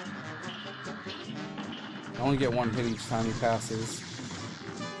 I only get one hit each time he passes.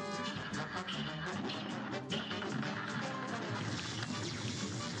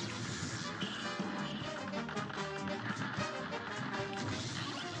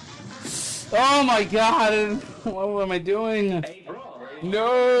 Oh my god! What am I doing? A brawl is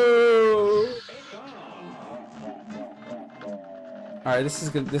No! it's on. Alright, this is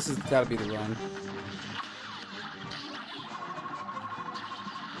good. This has gotta be the run.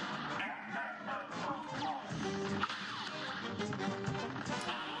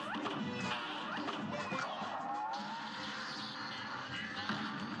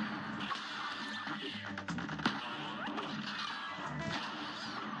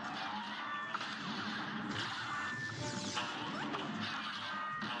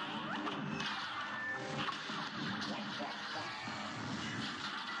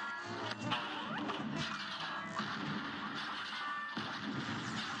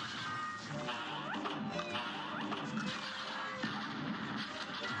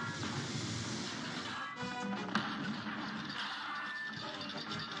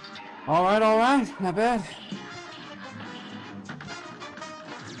 Alright, not bad.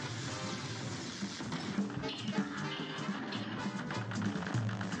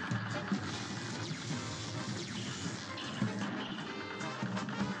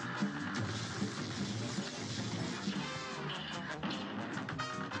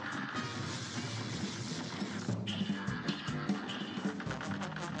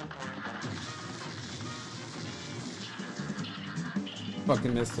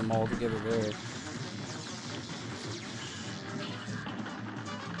 Fucking missed them all together there.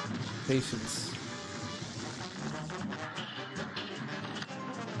 Patience.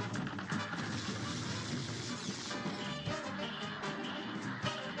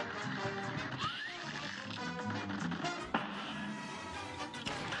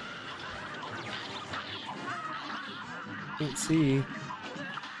 Can't see.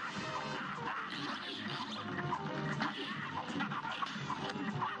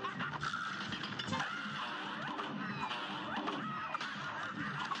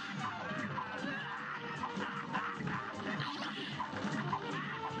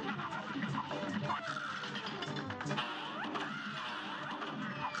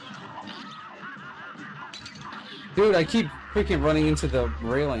 Dude, I keep freaking running into the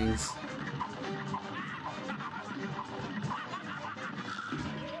railings.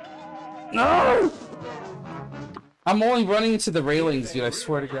 No! I'm only running into the railings, dude, I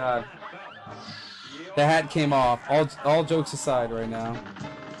swear to God. The hat came off. All jokes aside right now.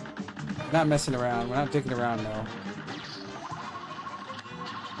 We're not messing around. We're not dicking around now.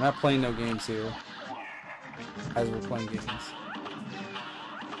 We're not playing no games here. As we're playing games.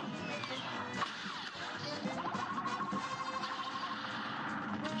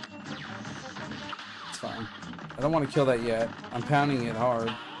 It's fine. I don't want to kill that yet. I'm pounding it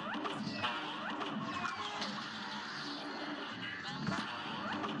hard.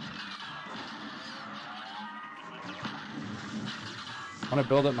 I want to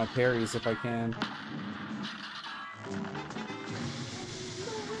build up my parries if I can.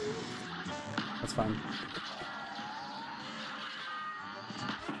 That's fine.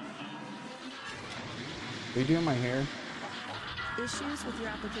 Are you doing my hair? Issues with your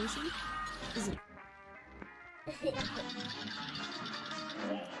application? Is it? Did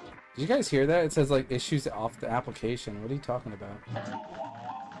you guys hear that? It says like issues off the application. What are you talking about?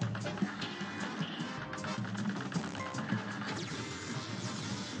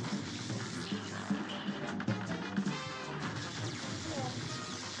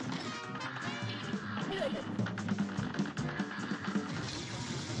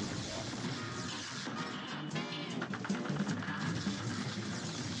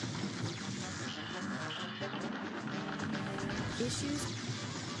 Issues?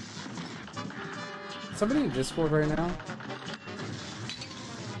 Somebody in Discord right now?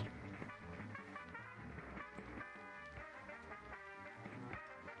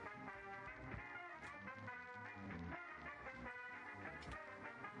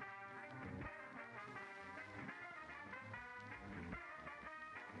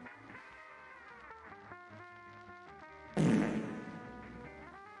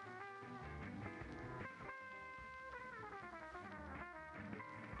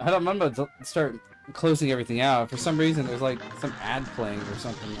 I don't remember to start closing everything out. For some reason, there's like some ad playing or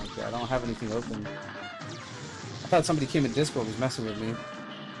something like that. I don't have anything open. I thought somebody came in Discord was messing with me.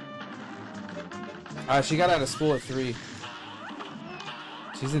 She got out of school at 3.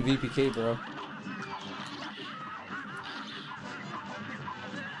 She's in VPK, bro.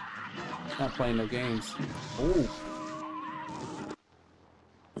 Not playing no games. Ooh.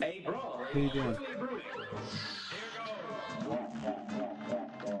 A brawl. What are you doing?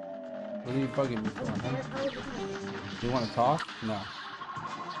 What are you bugging me for, huh? You want to talk? No.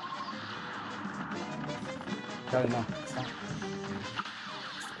 Gotta know. Stop.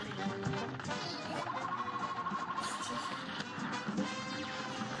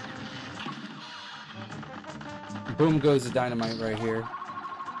 Boom goes the dynamite right here.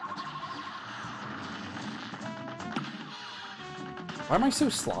 Why am I so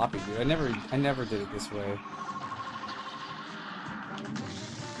sloppy, dude? I never did it this way.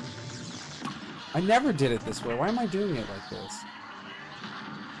 I never did it this way. Why am I doing it like this?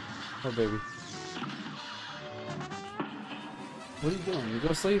 Oh, baby. What are you doing? You go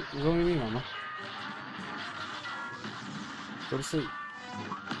to sleep? What do you mean, mama? Go to sleep.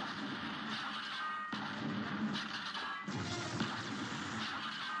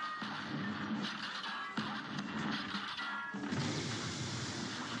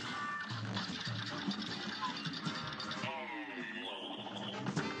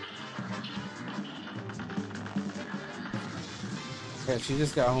 Yeah, she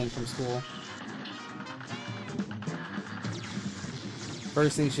just got home from school.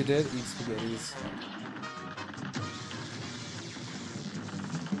 First thing she did, eat spaghettis.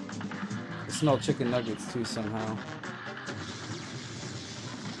 I smell chicken nuggets too somehow.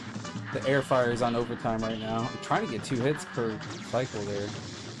 The air fryer is on overtime right now. I'm trying to get 2 hits per cycle there.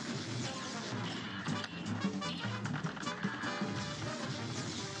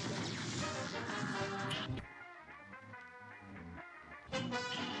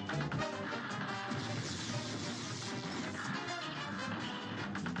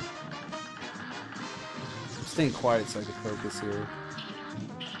 Staying quiet so I can focus here.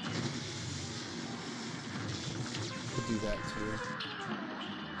 Could do that too.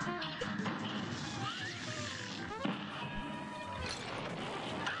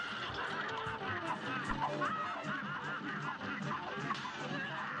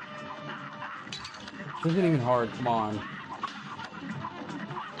 This isn't even hard, come on.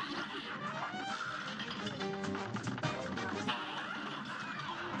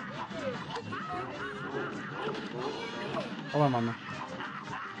 Hold on, mama.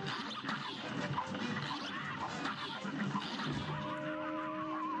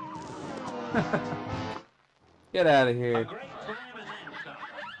 Get out of here.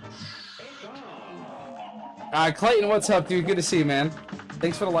 Alright, Clayton, what's up, dude? Good to see you, man.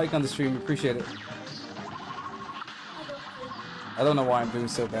 Thanks for the like on the stream. Appreciate it. I don't know why I'm doing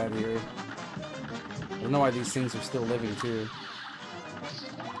so bad here. I don't know why these things are still living, too.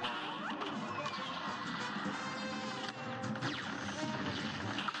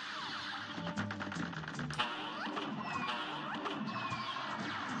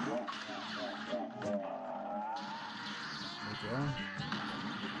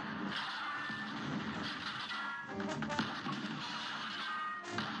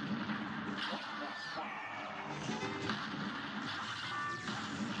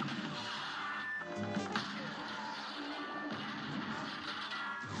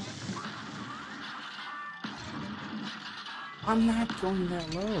 I'm not going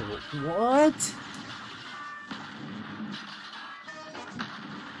that low. What?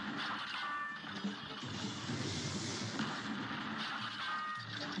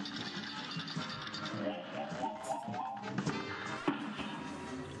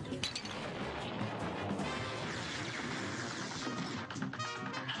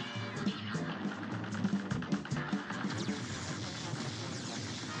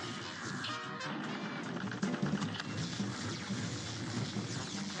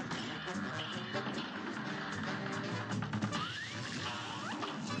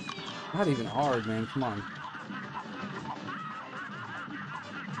 Not even hard, man. Come on.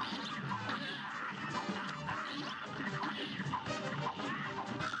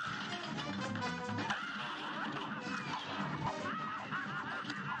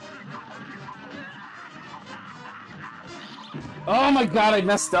 Oh my god, I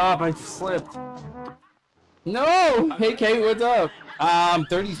messed up. I slipped. No! Hey Kate, what's up?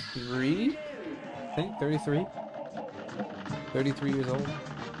 33? I think 33. 33 years old.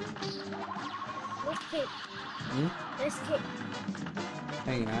 Where's Kate? Hmm? Where's Kate?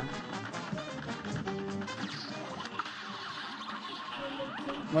 Hanging out.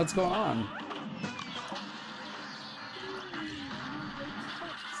 What's going on?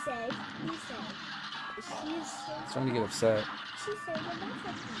 Said, he said. She's Starting to get upset. she said the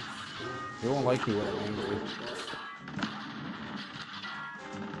masterpiece. You won't like me when I'm angry.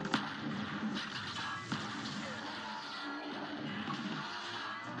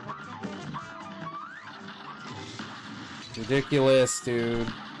 Ridiculous, dude.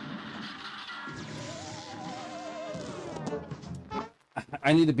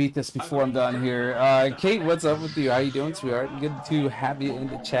 I need to beat this before I'm done here. Kate, what's up with you? How you doing, sweetheart? Good to have you in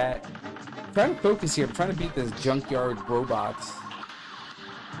the chat. I'm trying to focus here. I'm trying to beat this junkyard robots.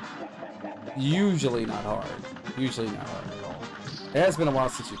 Usually not hard. Usually not hard at all. It has been a while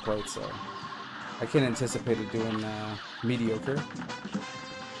since you played, so I can't anticipate it doing mediocre.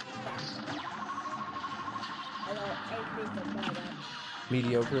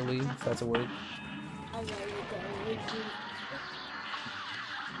 Mediocrely, if that's a word.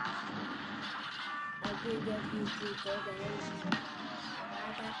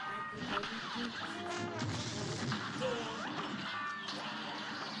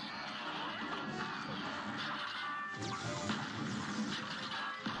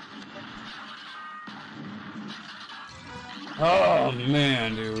 Oh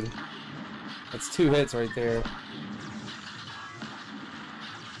man, dude. That's 2 hits right there.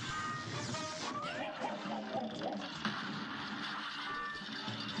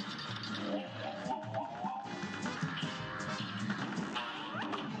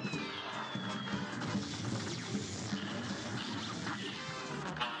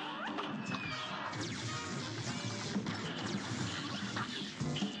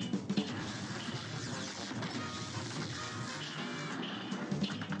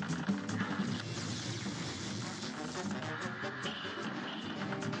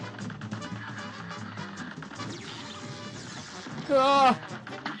 Ah!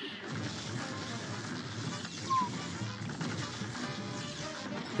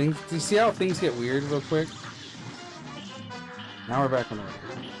 Do you see how things get weird real quick? Now we're back on the road.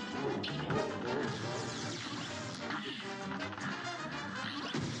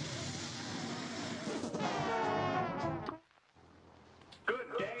 Good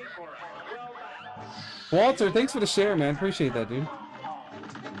day for a well battle. Walter, thanks for the share, man. Appreciate that, dude.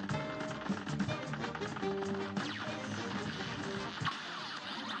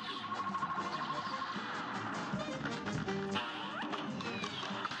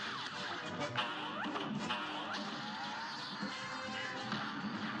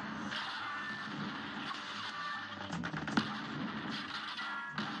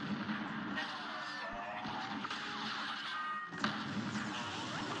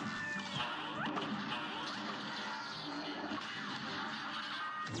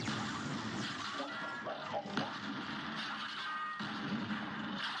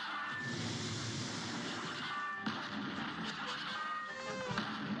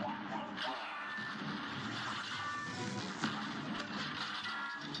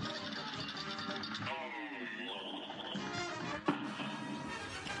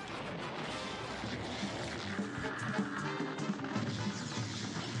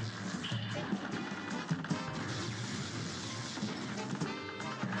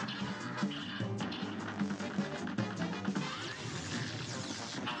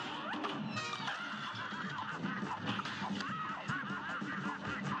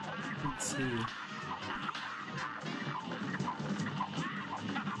 Let's see.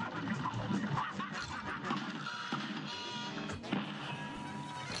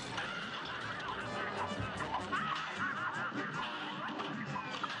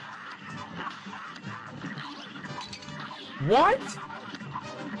 What?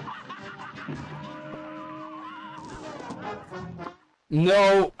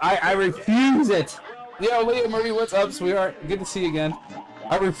 No, I refuse it. Yo, Leah Marie, what's up, sweetheart? Good to see you again.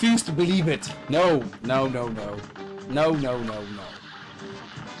 I refuse to believe it. No, no, no, no. No, no, no, no.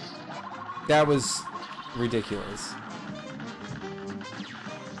 That was ridiculous.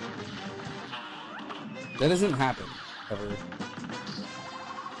 That doesn't happen, ever.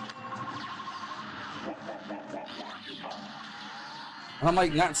 And I'm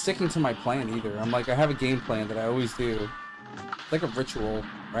like not sticking to my plan either. I'm like, I have a game plan that I always do. It's like a ritual,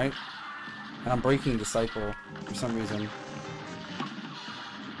 right? And I'm breaking the cycle for some reason.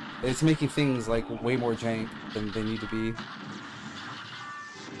 It's making things like way more jank than they need to be.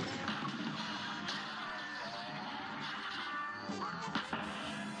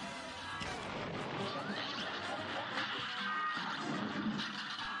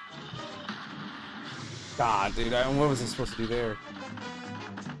 God, dude, what was I supposed to do there?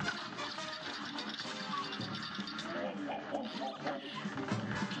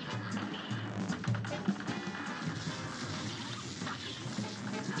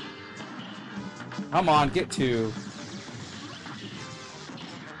 Come on, get two.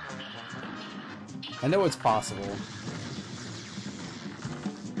 I know it's possible.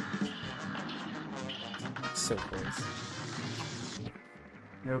 So close.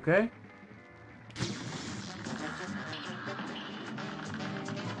 You okay?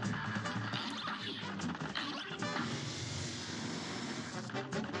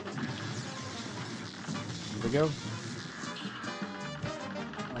 Here we go.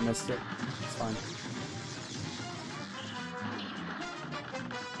 I missed it. It's fine.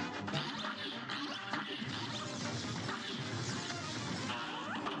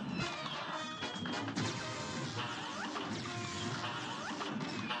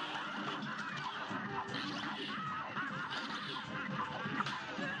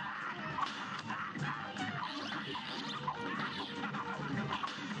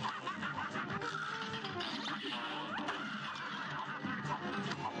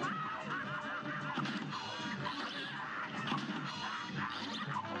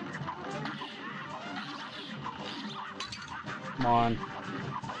 Come on.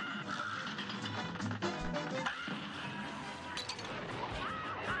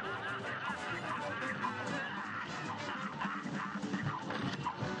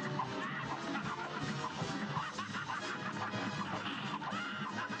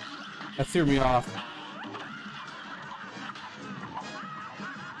 That threw me off.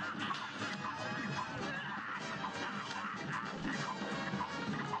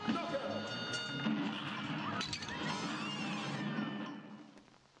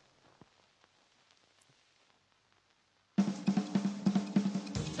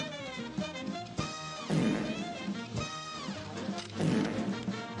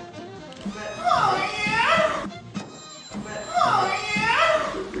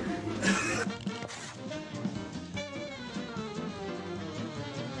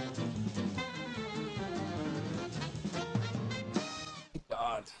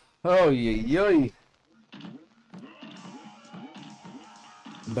 God. Oh, yoy.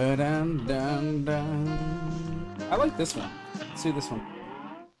 Ba-dum-dum-dum. I like this one. Let's do this one.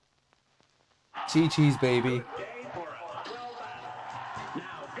 Chi-Chi's, baby. Day for a swell battle.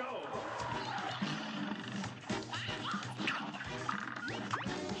 Now go.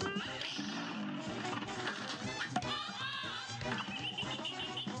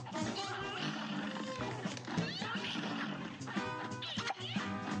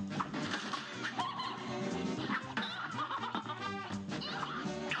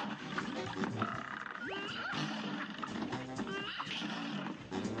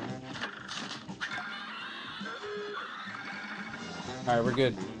 Alright, we're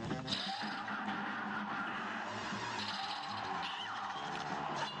good.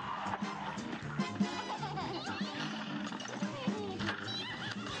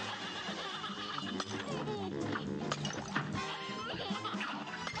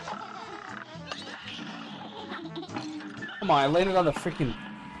 Come on, I landed on the freaking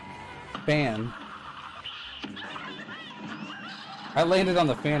fan. I landed on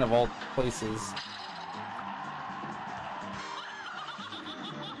the fan of all places.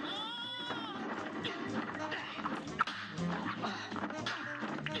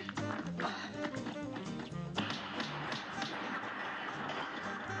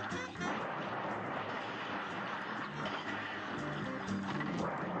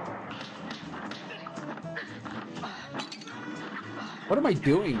 What am I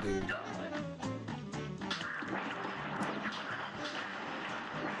doing, dude?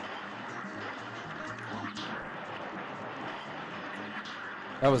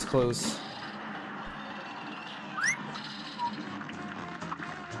 That was close.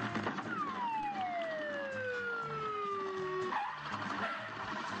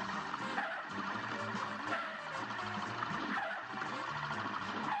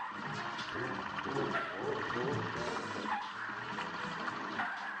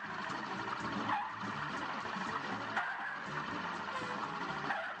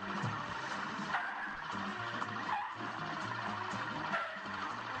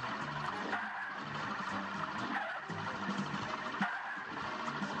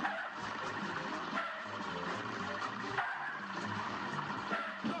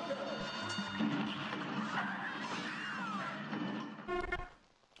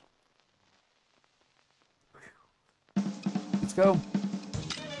 Let's go.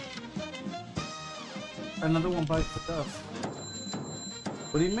 Another one bites the dust.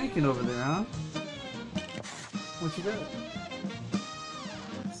 What are you making over there, huh? What you got?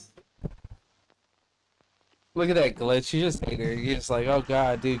 Look at that glitch. You just hate her. You're just like, oh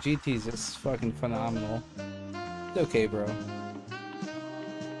god, dude, GT's just fucking phenomenal. It's okay, bro.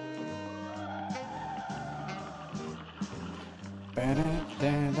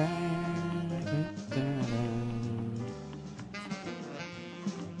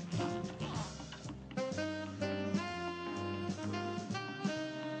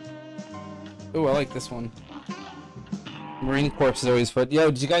 Ooh, I like this one. Marine Corps is always fun. Yo,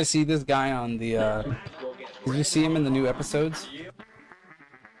 did you guys see this guy on the, did you see him in the new episodes?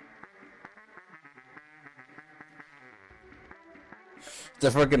 It's a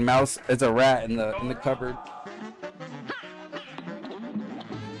fucking mouse. It's a rat in the cupboard.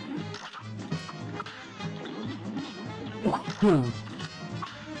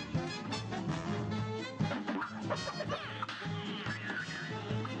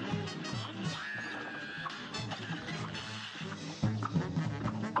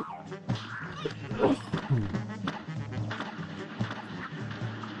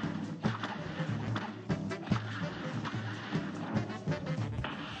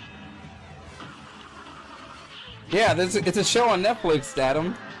 Yeah, it's a show on Netflix,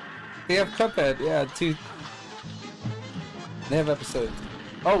 Adam. They have Cuphead, yeah, they have episodes.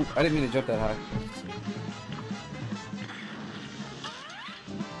 Oh, I didn't mean to jump that high.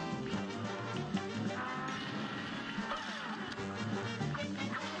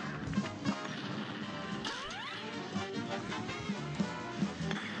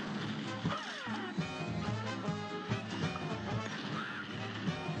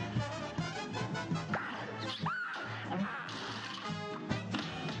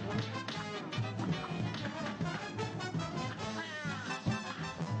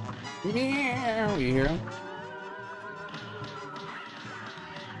 Meow, you hear him?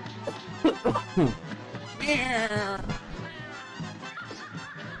 Meow.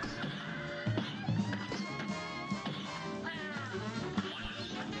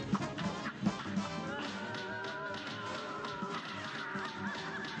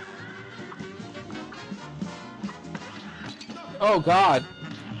 Oh god.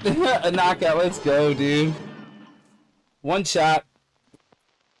 A knockout, let's go, dude. One shot.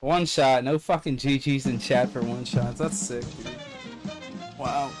 One shot, no fucking GG's in chat for one shots. That's sick, dude.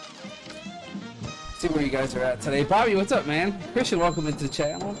 Wow. See where you guys are at today. Bobby, what's up, man? Christian, welcome into the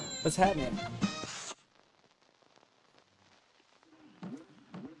channel. What's happening?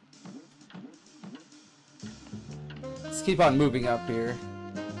 Let's keep on moving up here.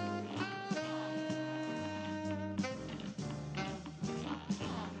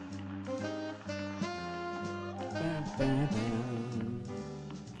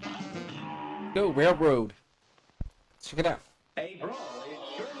 Go, railroad. Check it out. A brawl is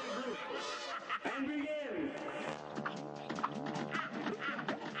surely brutal. And begin.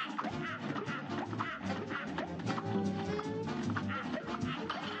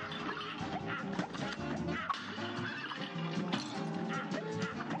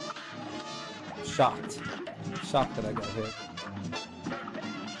 Shocked. Shocked that I got hit.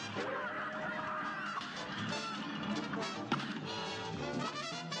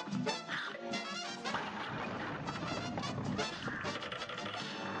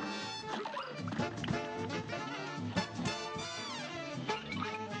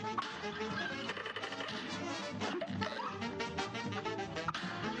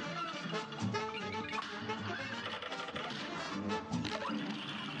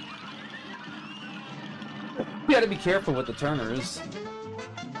 You gotta be careful with the turners.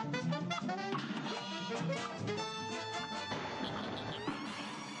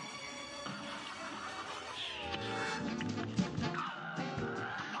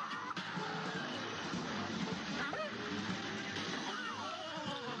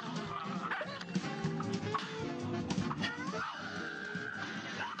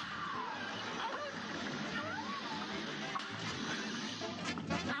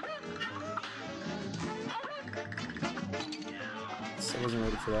 I wasn't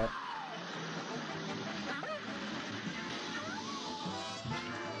ready for that.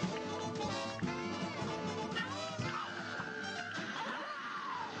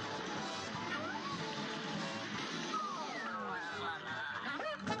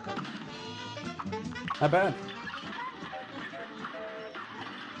 Not bad.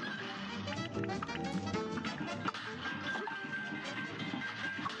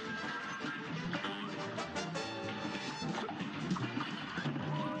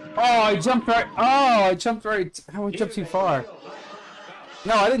 Oh, I jumped right. Oh, I jumped right. How I jumped too far?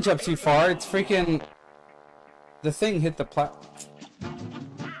 No, I didn't jump too far. It's freaking. The thing hit the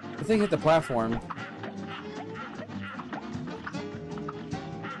The thing hit the platform.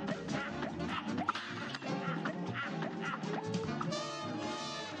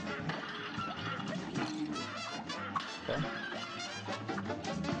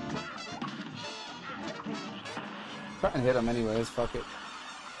 Try and hit him anyways, fuck it.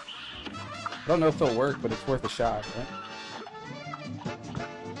 I don't know if it'll work, but it's worth a shot, right?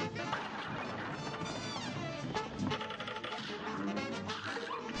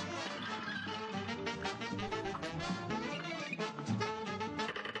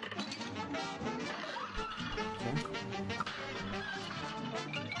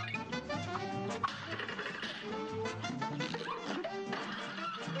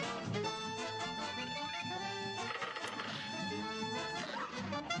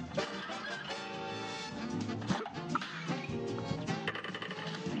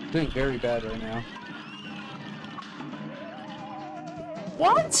 Doing very bad right now.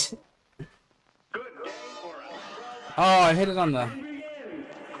 What? Good day for us. Oh, I hit it on the...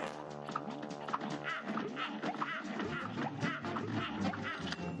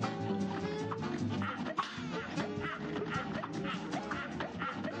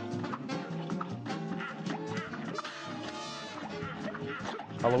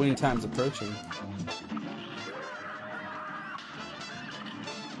 Halloween time's approaching.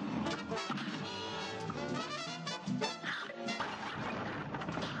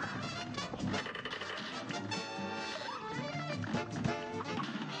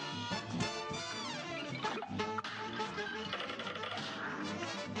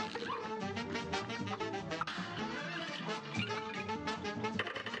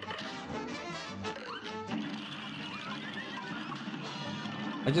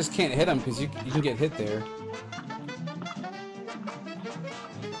 I just can't hit him because you can get hit there.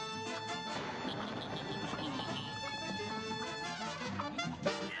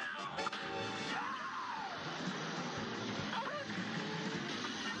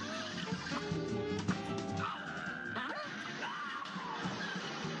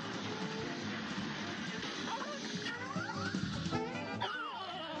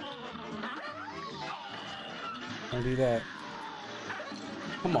 Don't do that.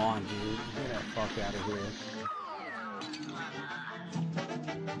 Come on, dude. Get that fuck out of here.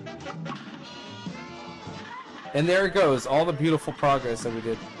 And there it goes. All the beautiful progress that we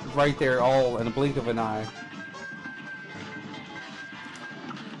did. Right there, all in a blink of an eye.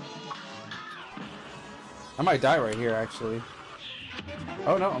 I might die right here, actually.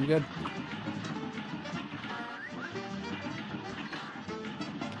 Oh, no, I'm good.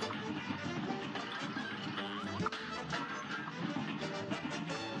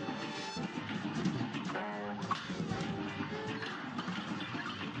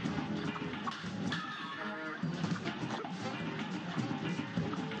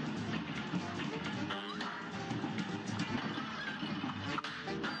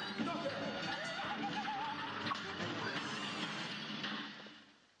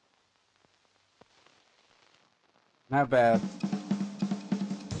 Not bad.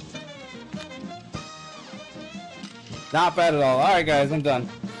 Not bad at all. Alright guys, I'm done.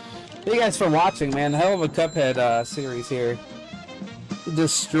 Thank you guys for watching, man. Hell of a Cuphead series here.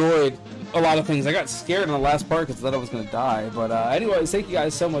 Destroyed a lot of things. I got scared in the last part because I thought I was going to die. But anyways, thank you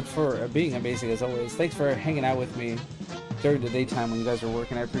guys so much for being amazing as always. Thanks for hanging out with me during the daytime when you guys are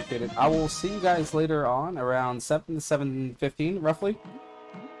working. I appreciate it. I will see you guys later on around 7 to 7:15 roughly.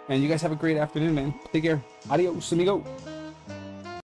 And you guys have a great afternoon, man. Take care. Adios, amigo.